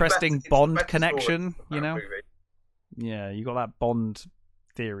really interesting Bond connection, you know? Movie. Yeah, you got that Bond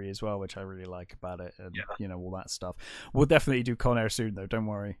theory as well, which I really like about it, and all that stuff. We'll definitely do Con Air soon, though. Don't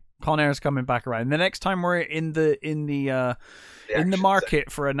worry. Con Air's coming back around. The next time we're in the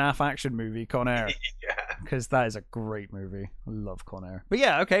market for a NAF action movie, Con Air, because that is a great movie. I love Con Air. But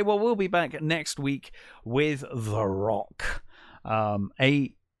yeah, okay. Well, we'll be back next week with The Rock.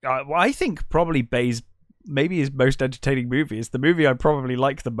 I think probably maybe his most entertaining movie is the movie I probably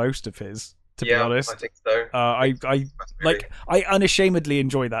like the most of his. To be honest, I think so. I unashamedly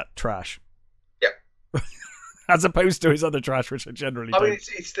enjoy that trash. Yeah, as opposed to his other trash, which I generally don't. I mean,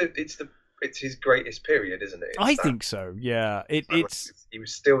 it's his greatest period, isn't it? I think so. Yeah, he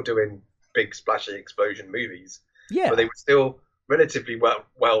was still doing big splashy explosion movies. Yeah, but they were still relatively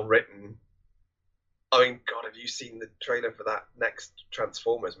well written. I mean, God, have you seen the trailer for that next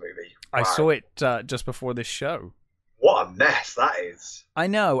Transformers movie? I saw it just before this show. What a mess that is! I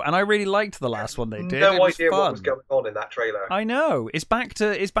know, and I really liked the last one they did. No idea what was going on in that trailer. I know. It's back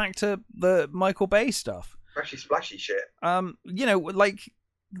to the Michael Bay stuff. Flashy splashy shit. Like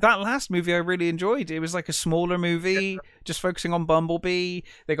that last movie I really enjoyed. It was like a smaller movie, just focusing on Bumblebee.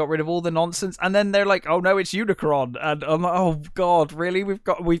 They got rid of all the nonsense, and then they're like, "Oh no, it's Unicron," and I'm like, "Oh God, really?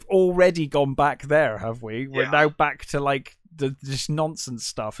 We've already gone back there, have we? We're now back to like this nonsense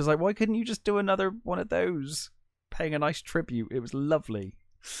stuff." It's like, why couldn't you just do another one of those? Paying a nice tribute. It was lovely.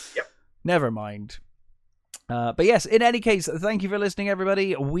 Yep. Never mind. But yes, in any case, thank you for listening,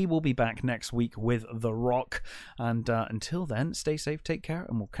 everybody. We will be back next week with The Rock. And until then, stay safe, take care,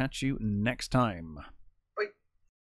 and we'll catch you next time.